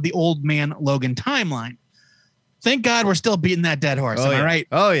heroes of the Old Man Logan timeline. Thank God we're still beating that dead horse. Am I right?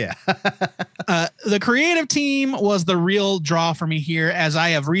 Oh, yeah. The creative team was the real draw for me here, as I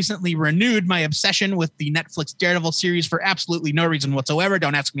have recently renewed my obsession with the Netflix Daredevil series for absolutely no reason whatsoever.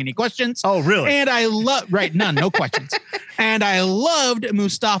 Don't ask me any questions. Oh, really? And I none, no questions. And I loved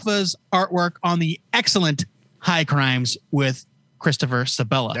Mustafa's artwork on the excellent High Crimes with Christopher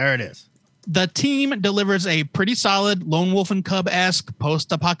Sabella. There it is. The team delivers a pretty solid Lone Wolf and Cub-esque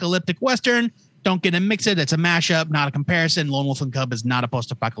post-apocalyptic Western Don't get to mix it. It's a mashup, not a comparison. Lone Wolf and Cub is not a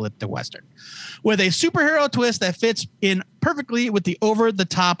post-apocalyptic Western. With a superhero twist that fits in perfectly with the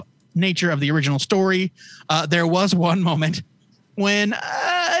over-the-top nature of the original story, there was one moment when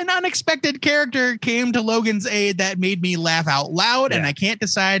an unexpected character came to Logan's aid that made me laugh out loud, and I can't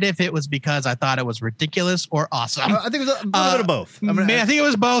decide if it was because I thought it was ridiculous or awesome. I think it was a little bit of both. I think it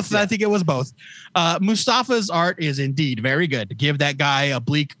was both. Yeah. I think it was both. Mustafa's art is indeed very good. Give that guy a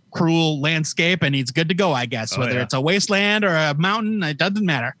bleak, cruel landscape, and he's good to go, I guess. Whether it's a wasteland or a mountain, it doesn't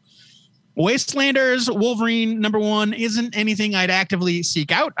matter. Wastelanders Wolverine #1 isn't anything I'd actively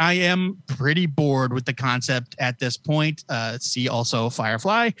seek out. I am pretty bored with the concept at this point. See also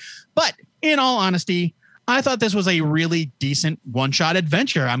Firefly. But in all honesty, I thought this was a really decent one-shot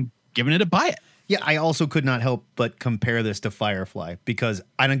adventure. I'm giving it a buy it. Yeah, I also could not help but compare this to Firefly because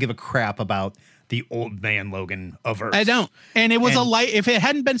I don't give a crap about the Old Man Logan averse. I don't. And it was a light. If it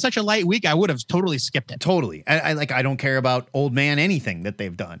hadn't been such a light week, I would have totally skipped it. Totally. I don't care about Old Man anything that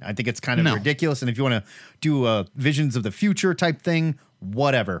they've done. I think it's kind of ridiculous. And if you want to do a Visions of the Future type thing,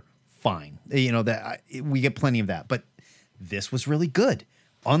 whatever, fine. You know, we get plenty of that. But this was really good.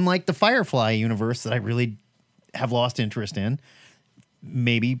 Unlike the Firefly universe that I really have lost interest in.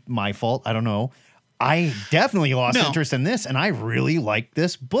 Maybe my fault. I don't know. I definitely lost interest in this, and I really like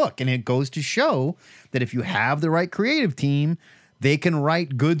this book. And it goes to show that if you have the right creative team, they can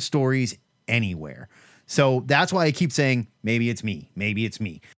write good stories anywhere. So that's why I keep saying, maybe it's me. Maybe it's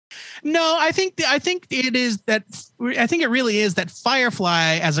me. No, I think it is that. I think it really is that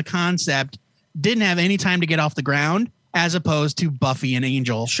Firefly as a concept didn't have any time to get off the ground, as opposed to Buffy and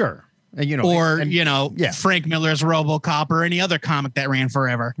Angel. Sure. You know, Frank Miller's RoboCop or any other comic that ran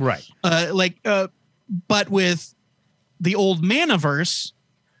forever. Right. But with the Old Maniverse,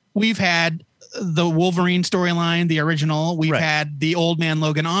 we've had the Wolverine storyline, the original. We've had the Old Man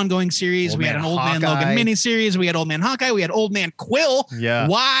Logan ongoing series. We had an Old Man Logan miniseries. We had Old Man Hawkeye. We had Old Man Quill. Yeah.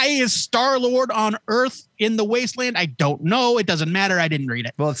 Why is Star-Lord on Earth in the wasteland? I don't know. It doesn't matter. I didn't read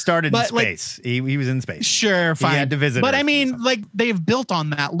it. Well, it started in space. He was in space. Sure, fine. He had to visit. But Earth I mean, they've built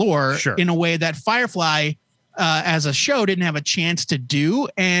on that lore in a way that Firefly as a show didn't have a chance to do.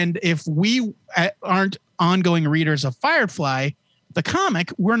 And if we aren't ongoing readers of Firefly, the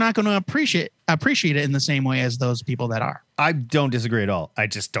comic, we're not going to appreciate it in the same way as those people that are. I don't disagree at all. I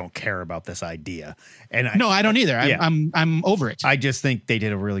just don't care about this idea. And I don't either. I'm over it. I just think they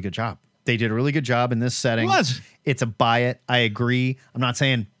did a really good job. They did a really good job in this setting. It's a buy it. I agree. I'm not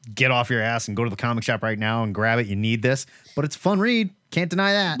saying get off your ass and go to the comic shop right now and grab it. You need this, but it's a fun read. Can't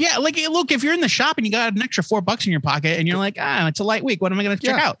deny that. Yeah, look, if you're in the shop and you got an extra $4 in your pocket and you're like, it's a light week, what am I going to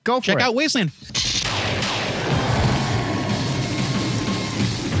check out? Go for check out Wasteland.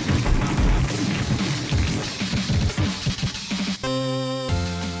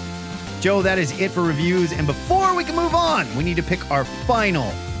 Joe, that is it for reviews. And before we can move on, we need to pick our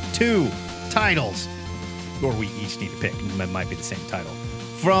final 2 titles. Or we each need to pick. It might be the same title.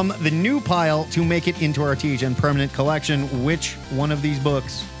 From the new pile to make it into our THN permanent collection, which one of these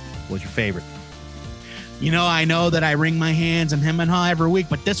books was your favorite? You know, I know that I wring my hands and hem and haw every week,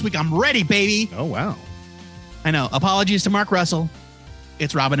 but this week I'm ready, baby. Oh, wow. I know. Apologies to Mark Russell.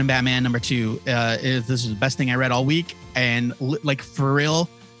 It's Robin and Batman #2. This is the best thing I read all week. And for real,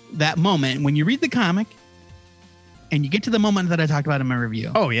 that moment when you read the comic and you get to the moment that I talked about in my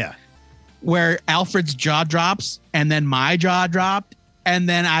review. Oh, yeah. Where Alfred's jaw drops and then my jaw dropped. And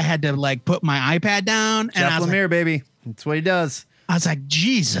then I had to put my iPad down. Jeff Lemire, baby. That's what he does. I was like,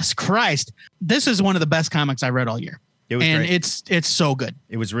 Jesus Christ. This is one of the best comics I read all year. It was great. It's so good.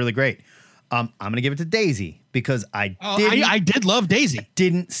 It was really great. I'm going to give it to Daisy because I did love Daisy.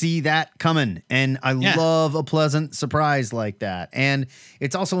 Didn't see that coming. And I love a pleasant surprise like that. And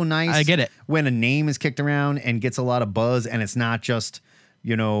it's also nice. I get it. When a name is kicked around and gets a lot of buzz and it's not just,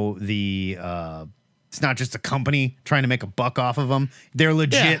 it's not just a company trying to make a buck off of them. They're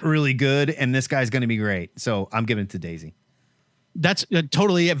legit really good. And this guy's going to be great. So I'm giving it to Daisy. That's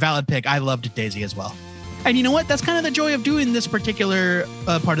totally a valid pick. I loved Daisy as well. And you know what? That's kind of the joy of doing this particular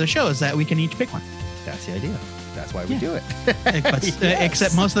part of the show is that we can each pick one. That's the idea. That's why we do it.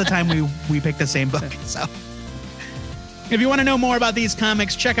 Except most of the time we pick the same book. So if you want to know more about these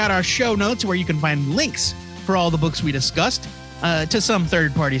comics, check out our show notes where you can find links for all the books we discussed. To some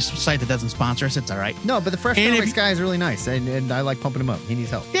third-party site that doesn't sponsor us, it's all right. No, but the Fresh Comics guy is really nice, and I like pumping him up. He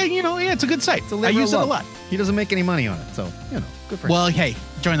needs help. Yeah, it's a good site. I use it a lot. He doesn't make any money on it, so, good for him. Well, hey,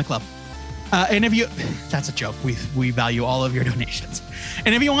 join the club. And if you... That's a joke. We value all of your donations.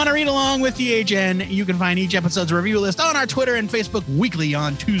 And if you want to read along with THN, you can find each episode's review list on our Twitter and Facebook weekly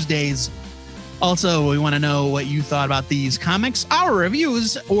on Tuesdays. Also, we want to know what you thought about these comics, our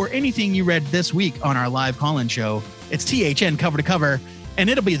reviews, or anything you read this week on our live call-in show. It's THN Cover to Cover, and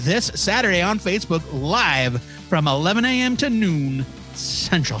it'll be this Saturday on Facebook live from 11 a.m. to noon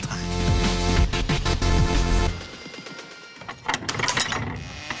Central Time.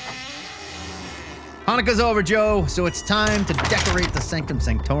 Hanukkah's over, Joe, so it's time to decorate the Sanctum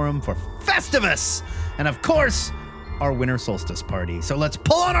Sanctorum for Festivus. And of course, our winter solstice party. So let's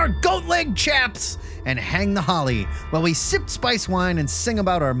pull on our goat leg chaps and hang the holly while we sip spice wine and sing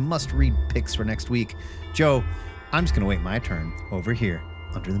about our must-read picks for next week. Joe, I'm just going to wait my turn over here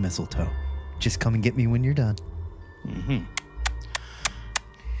under the mistletoe. Just come and get me when you're done. Mm-hmm.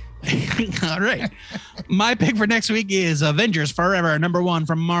 All right. My pick for next week is Avengers Forever, #1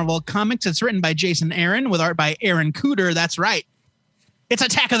 from Marvel Comics. It's written by Jason Aaron with art by Aaron Cooter. That's right. It's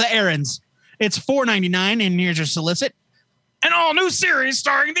Attack of the Aarons. It's $4.99, and here's your solicit. An all-new series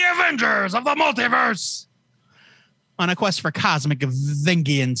starring the Avengers of the Multiverse. On a quest for cosmic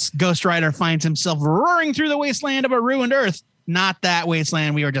vengeance, Ghost Rider finds himself roaring through the wasteland of a ruined Earth. Not that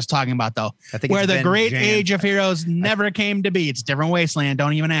wasteland we were just talking about, though. I think where it's the great Jan- age of heroes never came to be. It's a different wasteland.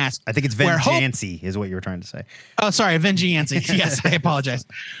 Don't even ask. I think it's Vengeance is what you were trying to say. Oh, sorry, Vengeance. Yes, I apologize.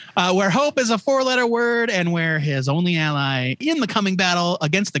 Where hope is a 4-letter word, and where his only ally in the coming battle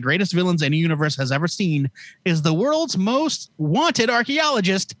against the greatest villains any universe has ever seen is the world's most wanted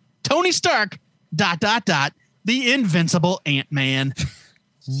archaeologist, Tony Stark, ... the invincible Ant-Man.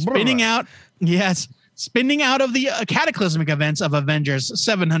 Spinning out of the cataclysmic events of Avengers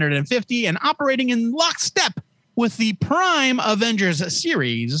 750 and operating in lockstep with the Prime Avengers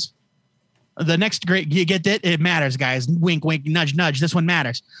series. The next great, you get it? It matters, guys. Wink, wink, nudge, nudge. This one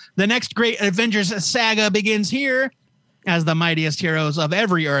matters. The next great Avengers saga begins here as the mightiest heroes of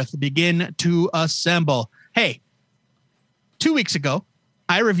every Earth begin to assemble. Hey, 2 weeks ago,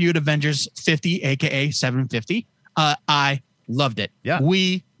 I reviewed Avengers 50, aka 750. I loved it. Yeah.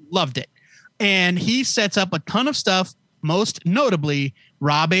 We loved it. And he sets up a ton of stuff, most notably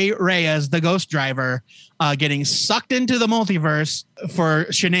Robbie Reyes, the Ghost Driver, getting sucked into the multiverse for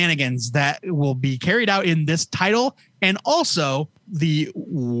shenanigans that will be carried out in this title. And also the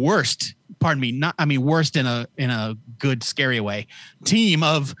worst, worst in a good, scary way, team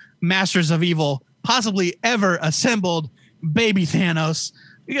of Masters of Evil possibly ever assembled. Baby Thanos,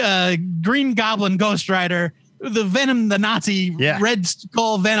 Green Goblin Ghost Rider, the Venom, the Nazi, Red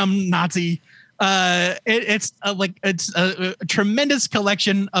Skull Venom Nazi. It's a tremendous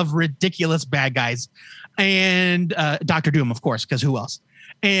collection of ridiculous bad guys, and Doctor Doom, of course, because who else?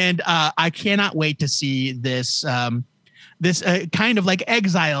 And I cannot wait to see this kind of like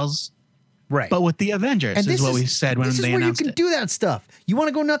Exiles, right? But with the Avengers, and is what we said when they announced it. This is where you can do that stuff. You want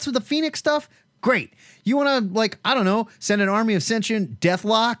to go nuts with the Phoenix stuff? Great. You want to, send an army of sentient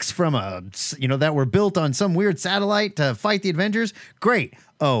Deathlocks from that were built on some weird satellite to fight the Avengers? Great.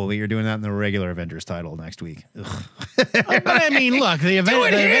 Oh, you're doing that in the regular Avengers title next week. But I mean, look, the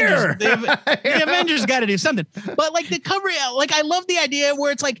Avengers got to do something. But like the cover, I love the idea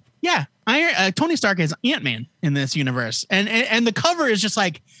where it's like, Tony Stark is Ant-Man in this universe, and the cover is just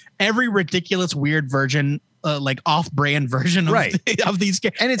like every ridiculous weird version. Off-brand version of these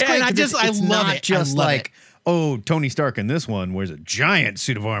games. And it's great. I love it. Just like, oh, Tony Stark in this one wears a giant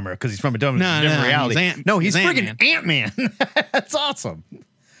suit of armor because he's from a different reality. He's freaking Ant-Man. That's awesome.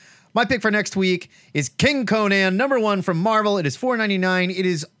 My pick for next week is King Conan, #1 from Marvel. It is $4.99. It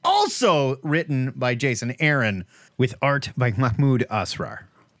is also written by Jason Aaron with art by Mahmoud Asrar.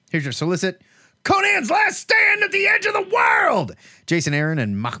 Here's your solicit. Conan's last stand at the edge of the world! Jason Aaron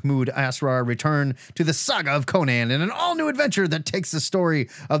and Mahmoud Asrar return to the saga of Conan in an all-new adventure that takes the story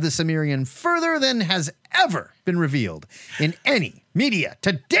of the Cimmerian further than has ever been revealed in any media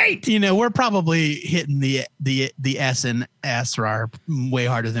to date. We're probably hitting the S in Asrar way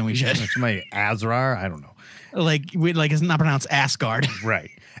harder than we should. It's my Asrar? I don't know. It's not pronounced Asgard.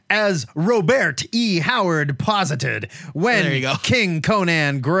 Right. As Robert E. Howard posited, when King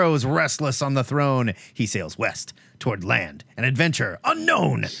Conan grows restless on the throne, he sails west toward land and adventure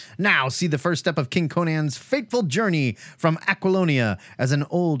unknown. Now see the first step of King Conan's fateful journey from Aquilonia as an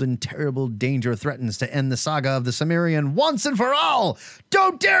old and terrible danger threatens to end the saga of the Cimmerian once and for all.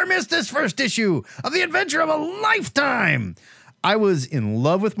 Don't dare miss this first issue of the adventure of a lifetime. I was in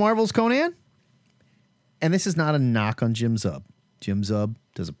love with Marvel's Conan, and this is not a knock on Jim Zub. Jim Zub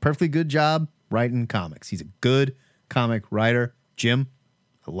does a perfectly good job writing comics. He's a good comic writer. Jim,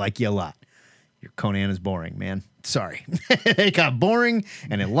 I like you a lot. Your Conan is boring, man. Sorry. It got boring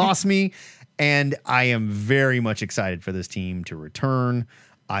and it lost me. And I am very much excited for this team to return.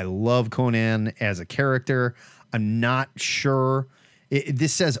 I love Conan as a character. I'm not sure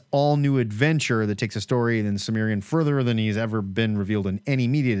This says all new adventure that takes a story in Sumerian further than he's ever been revealed in any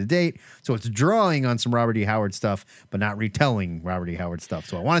media to date. So it's drawing on some Robert E. Howard stuff, but not retelling Robert E. Howard stuff.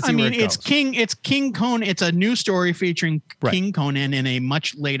 So I want to see where it goes. It's King Conan. It's a new story featuring King Conan in a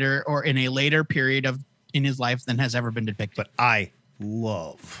much later or in a later period in his life than has ever been depicted. But I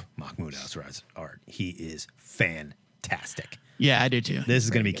love Mahmoud Asrar's art. He is fantastic. Yeah, I do too. This is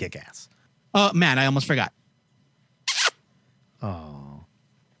going to be kick-ass. Matt, I almost forgot. Oh.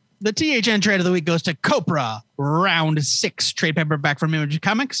 The THN trade of the week goes to Copra, round 6 trade paperback from Image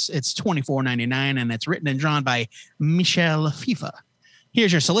Comics. It's $24.99 and it's written and drawn by Michel FIFA.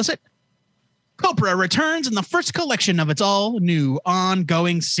 Here's your solicit. Copra returns in the first collection of its all new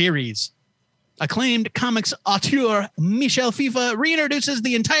ongoing series. Acclaimed comics auteur Michel FIFA reintroduces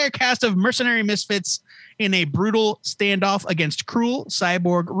the entire cast of mercenary misfits in a brutal standoff against cruel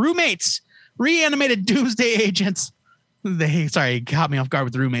cyborg roommates, reanimated doomsday agents. Caught me off guard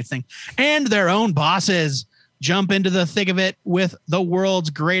with the roommates thing, and their own bosses jump into the thick of it with the world's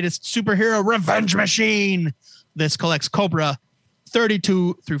greatest superhero revenge machine. This collects Cobra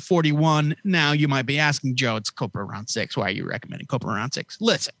 32 through 41. Now you might be asking, Joe, it's Cobra round 6. Why are you recommending Cobra round 6?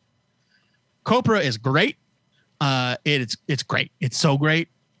 Listen, Cobra is great. It's great. It's so great.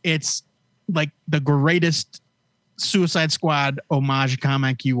 It's like the greatest Suicide Squad homage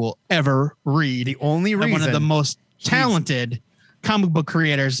comic you will ever read. The only reason one of the most talented comic book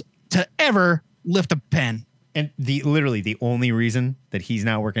creators to ever lift a pen. And the only reason that he's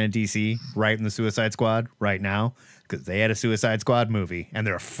not working at DC right in the Suicide Squad right now, because they had a Suicide Squad movie and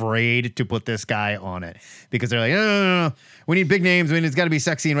they're afraid to put this guy on it because they're like, no. We need big names. I mean, it's got to be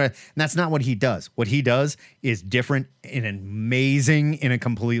sexy. And that's not what he does. What he does is different and amazing in a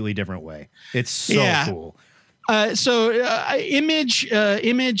completely different way. It's so cool. Image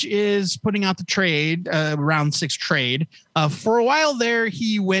is putting out the trade, round 6 trade. For a while there,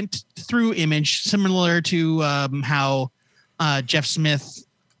 he went through Image, similar to how Jeff Smith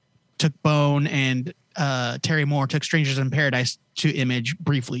took Bone and Terry Moore took Strangers in Paradise to Image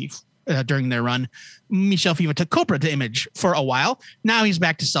briefly during their run. Michel FIFA took Copra to Image for a while. Now he's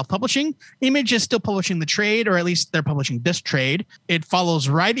back to self-publishing. Image is still publishing the trade, or at least they're publishing this trade. It follows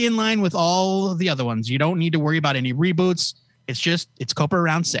right in line with all the other ones. You don't need to worry about any reboots. It's Copra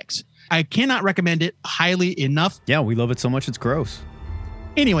round 6. I cannot recommend it highly enough. Yeah, we love it so much it's gross.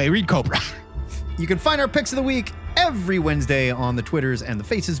 Anyway, read Copra. You can find our picks of the week every Wednesday on the Twitters and the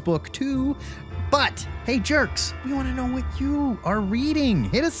Facebook too. But, hey, jerks, we want to know what you are reading.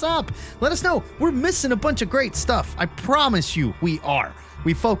 Hit us up. Let us know. We're missing a bunch of great stuff. I promise you we are.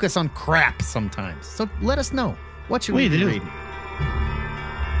 We focus on crap sometimes. So let us know. What should we be reading?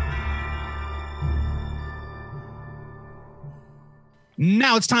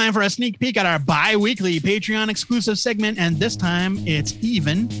 Now it's time for a sneak peek at our bi-weekly Patreon exclusive segment, and this time it's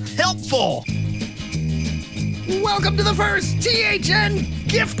even helpful. Welcome to the first THN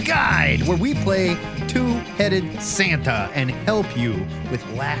Gift Guide, where we play Two-Headed Santa and help you with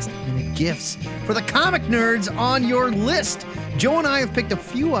last-minute gifts for the comic nerds on your list. Joe and I have picked a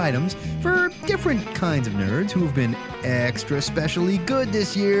few items for different kinds of nerds who have been extra specially good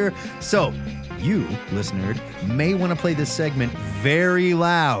this year. So you, listener, may want to play this segment very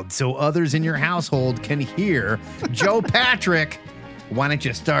loud so others in your household can hear. Joe Patrick, why don't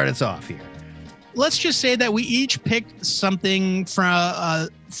you start us off here? Let's just say that we each picked something from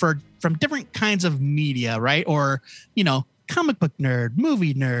different kinds of media, right? Or, comic book nerd,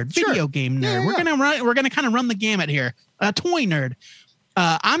 movie nerd, video game nerd. Yeah. We're gonna kind of run the gamut here. Toy nerd.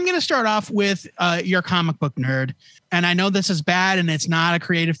 I'm gonna start off with your comic book nerd, and I know this is bad and it's not a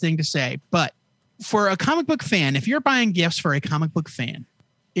creative thing to say, but for a comic book fan, if you're buying gifts for a comic book fan,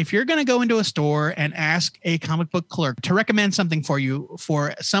 if you're going to go into a store and ask a comic book clerk to recommend something for you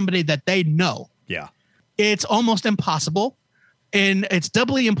for somebody that they know, it's almost impossible. And it's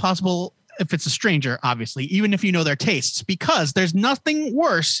doubly impossible if it's a stranger, obviously, even if you know their tastes, because there's nothing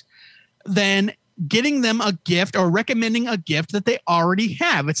worse than getting them a gift or recommending a gift that they already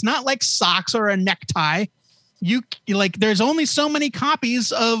have. It's not like socks or a necktie. There's only so many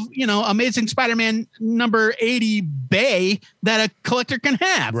copies of, Amazing Spider-Man number 80 Bay that a collector can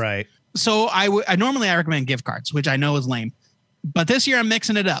have. Right. So I normally recommend gift cards, which I know is lame, but this year I'm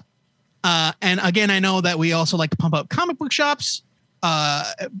mixing it up. And again, I know that we also like to pump up comic book shops.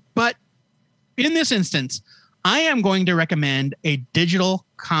 But in this instance, I am going to recommend a digital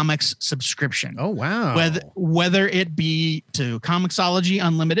comics subscription. Oh, wow. Whether it be to Comixology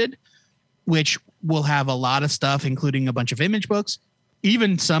Unlimited, which will have a lot of stuff, including a bunch of Image books,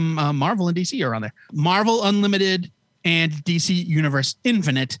 even some Marvel and DC are on there. Marvel Unlimited and DC Universe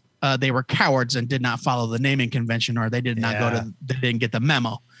Infinite they were cowards and did not follow the naming convention, or they did not they didn't get the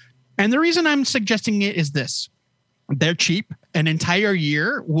memo. And the reason I'm suggesting it is this. They're cheap. An entire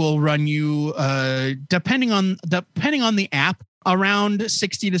year will run you, depending on the app, around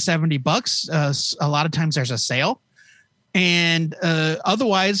 $60 to $70. A lot of times there's a sale. And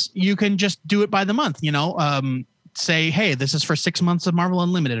otherwise, you can just do it by the month, say, hey, this is for 6 months of Marvel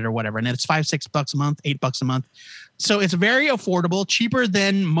Unlimited or whatever. And it's $5-6 a month, $8 a month. So it's very affordable, cheaper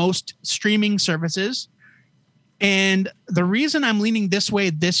than most streaming services. And the reason I'm leaning this way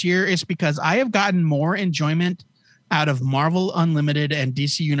this year is because I have gotten more enjoyment out of Marvel Unlimited and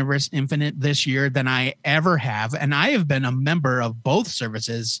DC Universe Infinite this year than I ever have. And I have been a member of both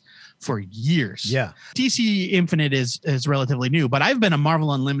services for years. Yeah. DC Infinite is relatively new, but I've been a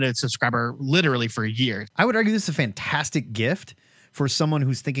Marvel Unlimited subscriber literally for years. I would argue this is a fantastic gift for someone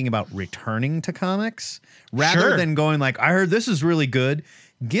who's thinking about returning to comics rather than going like, I heard this is really good.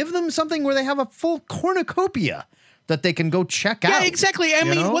 Give them something where they have a full cornucopia that they can go check out. Yeah, exactly. I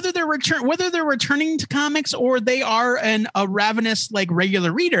mean, whether they're returning to comics or they are a ravenous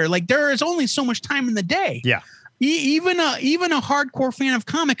regular reader, there is only so much time in the day. Yeah. Even a hardcore fan of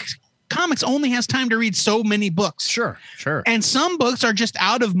comics only has time to read so many books. Sure. And some books are just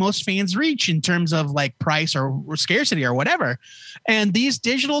out of most fans' reach in terms of price or scarcity or whatever. And these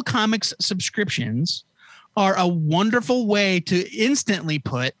digital comics subscriptions are a wonderful way to instantly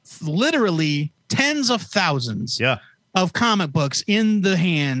put literally tens of thousands of comic books in the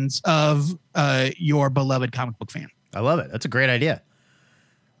hands of your beloved comic book fan. I love it. That's a great idea.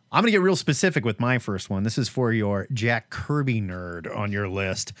 I'm going to get real specific with my first one. This is for your Jack Kirby nerd on your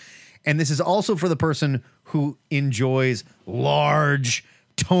list. And this is also for the person who enjoys large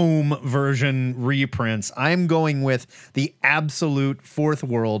tome version reprints. I'm going with the Absolute Fourth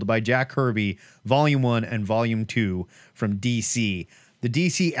World by Jack Kirby, Volume 1 and Volume 2 from DC. The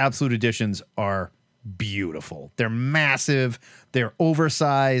DC Absolute editions are beautiful. They're massive. They're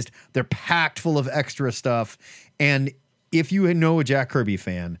oversized. They're packed full of extra stuff. And if you know a Jack Kirby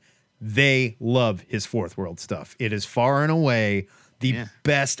fan, they love his Fourth World stuff. It is far and away the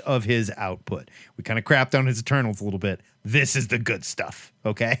best of his output. We kind of crapped on his Eternals a little bit. This is the good stuff,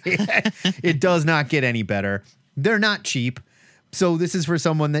 okay? It does not get any better. They're not cheap. So this is for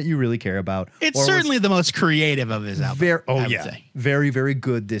someone that you really care about. It's certainly the most creative of his output. Very, very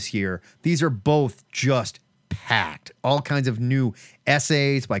good this year. These are both just packed. All kinds of new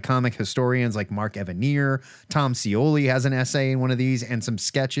essays by comic historians like Mark Evanier. Tom Scioli has an essay in one of these and some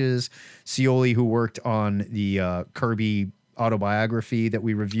sketches. Scioli, who worked on the Kirby autobiography that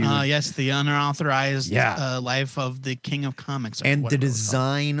we reviewed. Yes, the unauthorized life of the King of Comics. And the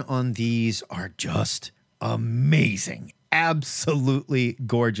design on these are just amazing. Absolutely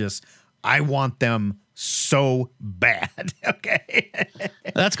gorgeous. I want them so bad. Okay.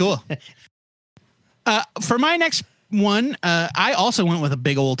 That's cool. For my next one, I also went with a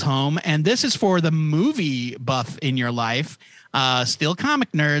big old tome, and this is for the movie buff in your life. Still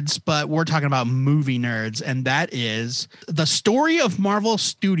comic nerds, but we're talking about movie nerds, and that is The Story of Marvel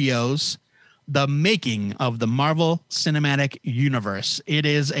Studios, The Making of the Marvel Cinematic Universe. It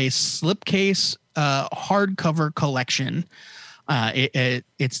is a slipcase hardcover collection.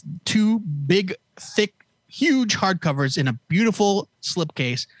 It's two big, thick, huge hardcovers in a beautiful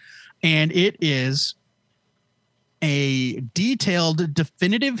slipcase, and it is a detailed,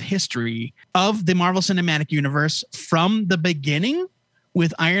 definitive history of the Marvel Cinematic Universe from the beginning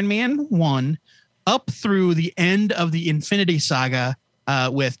with Iron Man 1 up through the end of the Infinity Saga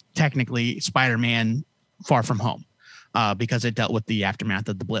with technically Spider-Man Far From Home because it dealt with the aftermath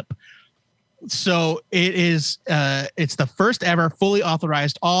of the blip. So it is it's the first ever fully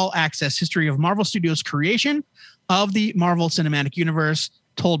authorized all access history of Marvel Studios creation of the Marvel Cinematic Universe,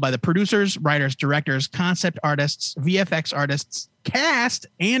 told by the producers, writers, directors, concept artists, VFX artists, cast,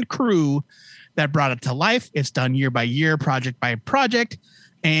 and crew that brought it to life. It's done year by year, project by project,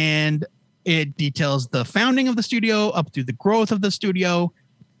 and it details the founding of the studio up through the growth of the studio,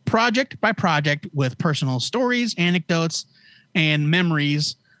 project by project, with personal stories, anecdotes, and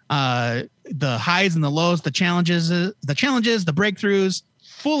memories, the highs and the lows, the challenges, the breakthroughs,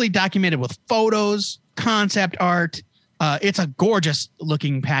 fully documented with photos, concept art. It's a gorgeous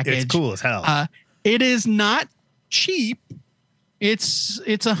looking package. It's cool as hell. It is not cheap. It's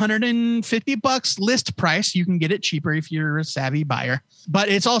 $150 list price. You can get it cheaper if you're a savvy buyer, but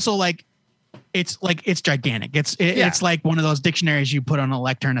it's also it's gigantic. It's like one of those dictionaries you put on a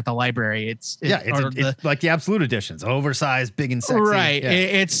lectern at the library. It's like the Absolute editions, oversized, big and sexy.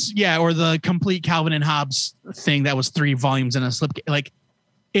 Right. Yeah. Or the complete Calvin and Hobbes thing that was 3 volumes in a slip.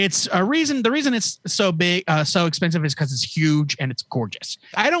 It's a reason. The reason it's so big, so expensive is because it's huge and it's gorgeous.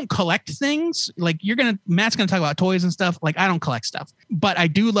 I don't collect things like Matt's going to talk about toys and stuff. Like I don't collect stuff, but I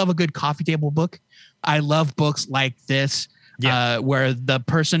do love a good coffee table book. I love books like this, where the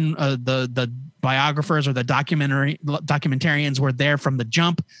person, the biographers or the documentarians were there from the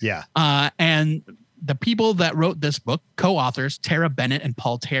jump. Yeah. And the people that wrote this book, co-authors Tara Bennett and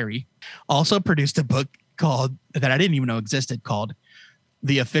Paul Terry, also produced a book that I didn't even know existed called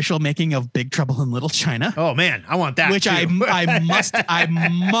The Official Making of Big Trouble in Little China. Oh man, I want that. Which too. I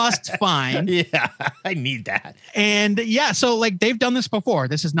must find. Yeah, I need that. And yeah, so like they've done this before.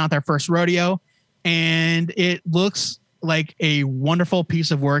 This is not their first rodeo, and it looks like a wonderful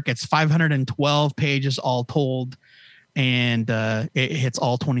piece of work. It's 512 pages all told, and it hits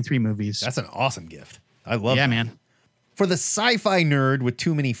all 23 movies. That's an awesome gift. I love it. Yeah, man. For the sci-fi nerd with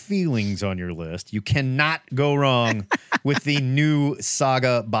too many feelings on your list, you cannot go wrong with the new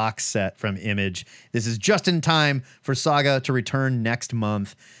Saga box set from Image. This is just in time for Saga to return next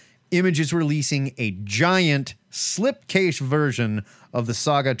month. Image is releasing a giant slipcase version of the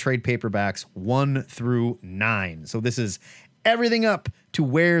Saga trade paperbacks 1 through 9. So this is everything up to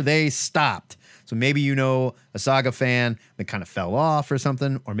where they stopped. So maybe you know a Saga fan that kind of fell off or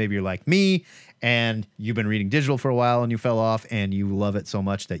something, or maybe you're like me and you've been reading digital for a while and you fell off and you love it so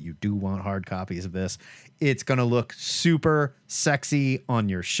much that you do want hard copies of this. It's going to look super sexy on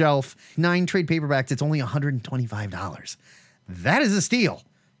your shelf. 9 trade paperbacks, it's only $125. That is a steal.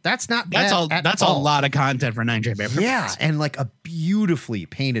 That's not bad. That's a lot of content for 9 trade paperbacks. Yeah, and like a beautifully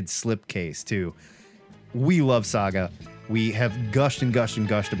painted slipcase too. We love Saga. We have gushed and gushed and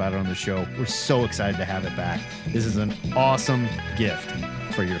gushed about it on the show. We're so excited to have it back. This is an awesome gift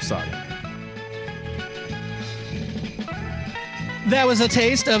for your Saga. That was a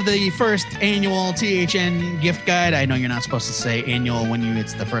taste of the first annual THN gift guide. I know you're not supposed to say annual when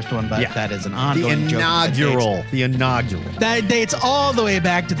it's the first one, but that is an ongoing The inaugural. That dates all the way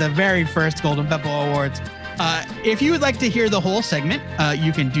back to the very first Golden Beppo Awards. If you would like to hear the whole segment,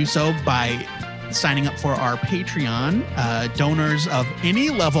 you can do so by signing up for our Patreon. Donors of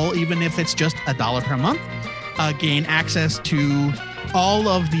any level, even if it's just $1 per month, gain access to all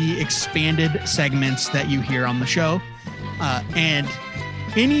of the expanded segments that you hear on the show. And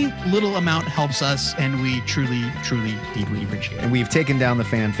any little amount helps us, and we truly, truly, deeply appreciate it. And we've taken down the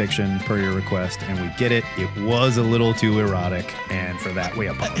fan fiction per your request, and we get it. It was a little too erotic, and for that, we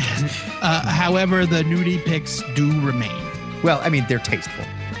apologize. However, the nudie pics do remain. Well, I mean, they're tasteful.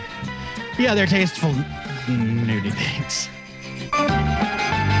 Yeah, they're tasteful nudie pics.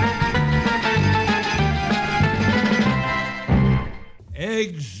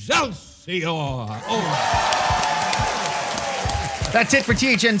 Excelsior! Oh. That's it for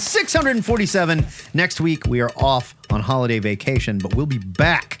THN 647. Next week, we are off on holiday vacation, but we'll be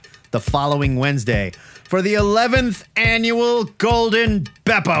back the following Wednesday for the 11th annual Golden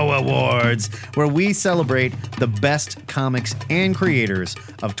Beppo Awards, where we celebrate the best comics and creators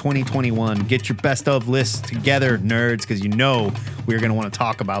of 2021. Get your best of lists together, nerds, because you know we're going to want to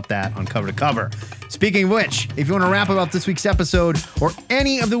talk about that on Cover to Cover. Speaking of which, if you want to rap about this week's episode or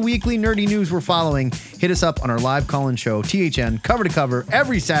any of the weekly nerdy news we're following, hit us up on our live call-in show, THN Cover to Cover,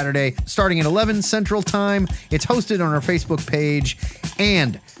 every Saturday, starting at 11 Central Time. It's hosted on our Facebook page.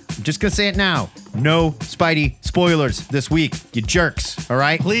 And I'm just going to say it now. No Spidey spoilers this week, you jerks, all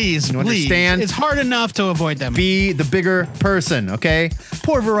right? Please, you understand? It's hard enough to avoid them. Be the bigger person, okay?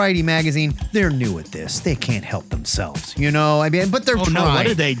 Poor Variety Magazine, they're new at this. They can't help themselves, you know? I mean, but they're trying. No, what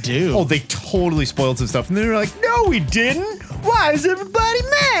did they do? Oh, they totally spoiled some stuff. And they're like, no, we didn't. Why is everybody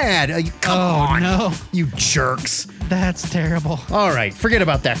mad? Come on. No. You jerks. That's terrible. All right, forget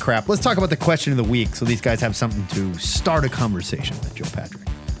about that crap. Let's talk about the question of the week so these guys have something to start a conversation with, Joe Patrick.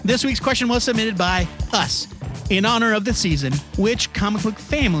 This week's question was submitted by us. In honor of the season, which comic book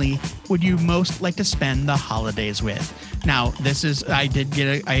family would you most like to spend the holidays with? Now, this is, I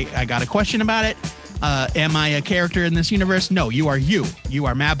got a question about it. Am I a character in this universe? No, you are you. You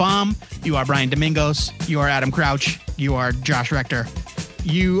are Matt Baum. You are Brian Domingos. You are Adam Crouch. You are Josh Rector.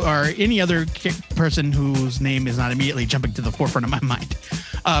 You are any other person whose name is not immediately jumping to the forefront of my mind.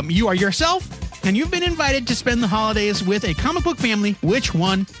 You are yourself, and you've been invited to spend the holidays with a comic book family. Which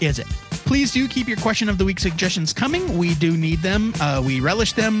one is it? Please do keep your question of the week suggestions coming. We do need them. We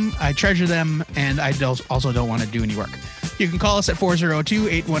relish them. I treasure them, and I also don't want to do any work. You can call us at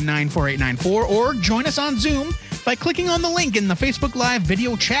 402-819-4894 or join us on Zoom by clicking on the link in the Facebook Live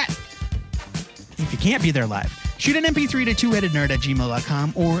video chat. If you can't be there live, shoot an MP3 to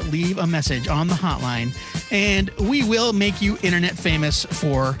twoheadednerd@gmail.com or leave a message on the hotline, and we will make you internet famous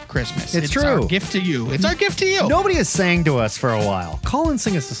for Christmas. It's true. Our gift to you. It's our gift to you. Nobody has sang to us for a while. Call and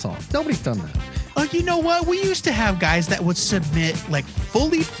sing us a song. Nobody's done that. Oh, you know what? We used to have guys that would submit like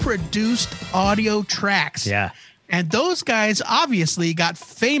fully produced audio tracks. Yeah. And those guys obviously got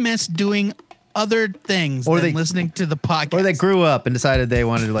famous doing other things than listening to the podcast. Or they grew up and decided they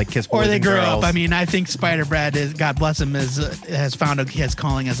wanted to like kiss boys Or they and grew girls. up. I mean, I think Spider Brad is, God bless him, has found his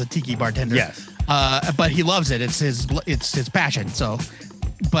calling as a tiki bartender. Yes. But he loves it. It's his passion. So,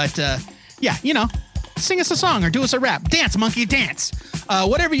 but yeah, you know, sing us a song or do us a rap. Dance, monkey, dance.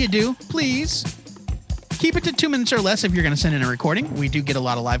 Whatever you do, please keep it to 2 minutes or less if you're going to send in a recording. We do get a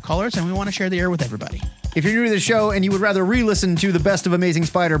lot of live callers, and we want to share the air with everybody. If you're new to the show and you would rather re-listen to the best of Amazing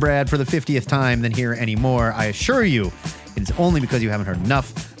Spider Brad for the 50th time than hear any more, I assure you, it's only because you haven't heard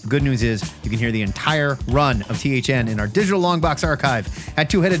enough. The good news is you can hear the entire run of THN in our digital longbox archive at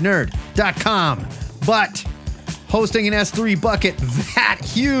twoheadednerd.com. But hosting an S3 bucket that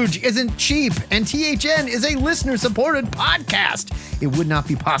huge isn't cheap, and THN is a listener-supported podcast. It would not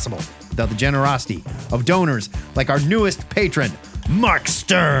be possible without the generosity of donors like our newest patron, Mark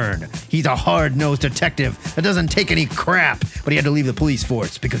Stern. He's a hard-nosed detective that doesn't take any crap, but he had to leave the police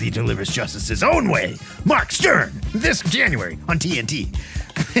force because he delivers justice his own way. Mark Stern, this January on TNT.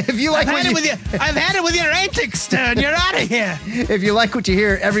 If you like I've had it with your antics, Stern. You're out of here. If you like what you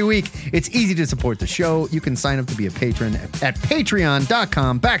hear every week, it's easy to support the show. You can sign up to be a patron at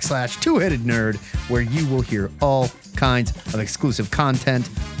patreon.com/twoheadednerd, where you will hear all kinds of exclusive content,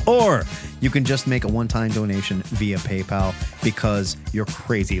 or you can just make a one-time donation via PayPal because you're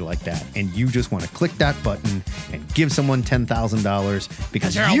crazy like that and you just want to click that button and give someone $10,000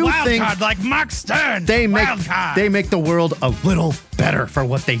 because you're you a wild think card like Mark Stern. they Wild card. make the world a little better for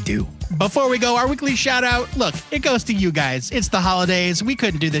what they do. Before we go, our weekly shout out, look, it goes to you guys. It's the holidays. We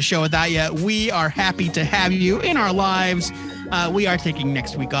couldn't do this show without you. We are happy to have you in our lives. We are taking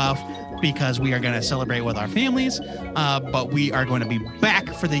next week off because we are going to celebrate with our families. But we are going to be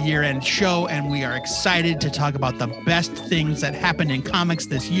back for the year-end show, and we are excited to talk about the best things that happened in comics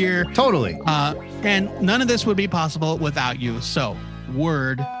this year. Totally. And none of this would be possible without you. So,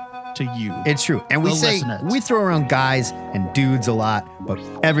 word to you. It's true. And we throw around guys and dudes a lot, but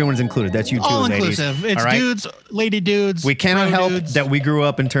everyone's included. That's you too, all ladies. inclusive. It's all right? dudes, lady dudes. We cannot bro help dudes. that we grew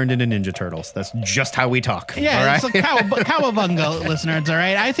up and turned into Ninja Turtles. That's just how we talk. Yeah, all right? it's like cowabunga, listeners. All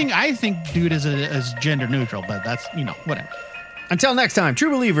right, I think dude is gender neutral, but that's whatever. Until next time,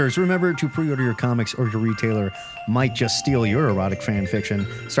 true believers, remember to pre-order your comics or your retailer might just steal your erotic fan fiction,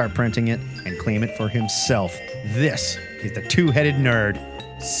 start printing it, and claim it for himself. This is the Two-Headed Nerd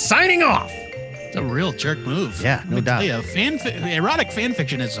signing off. It's a real jerk move. Yeah, no doubt. Erotic fan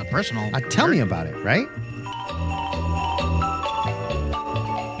fiction is a personal. Tell me about it, right?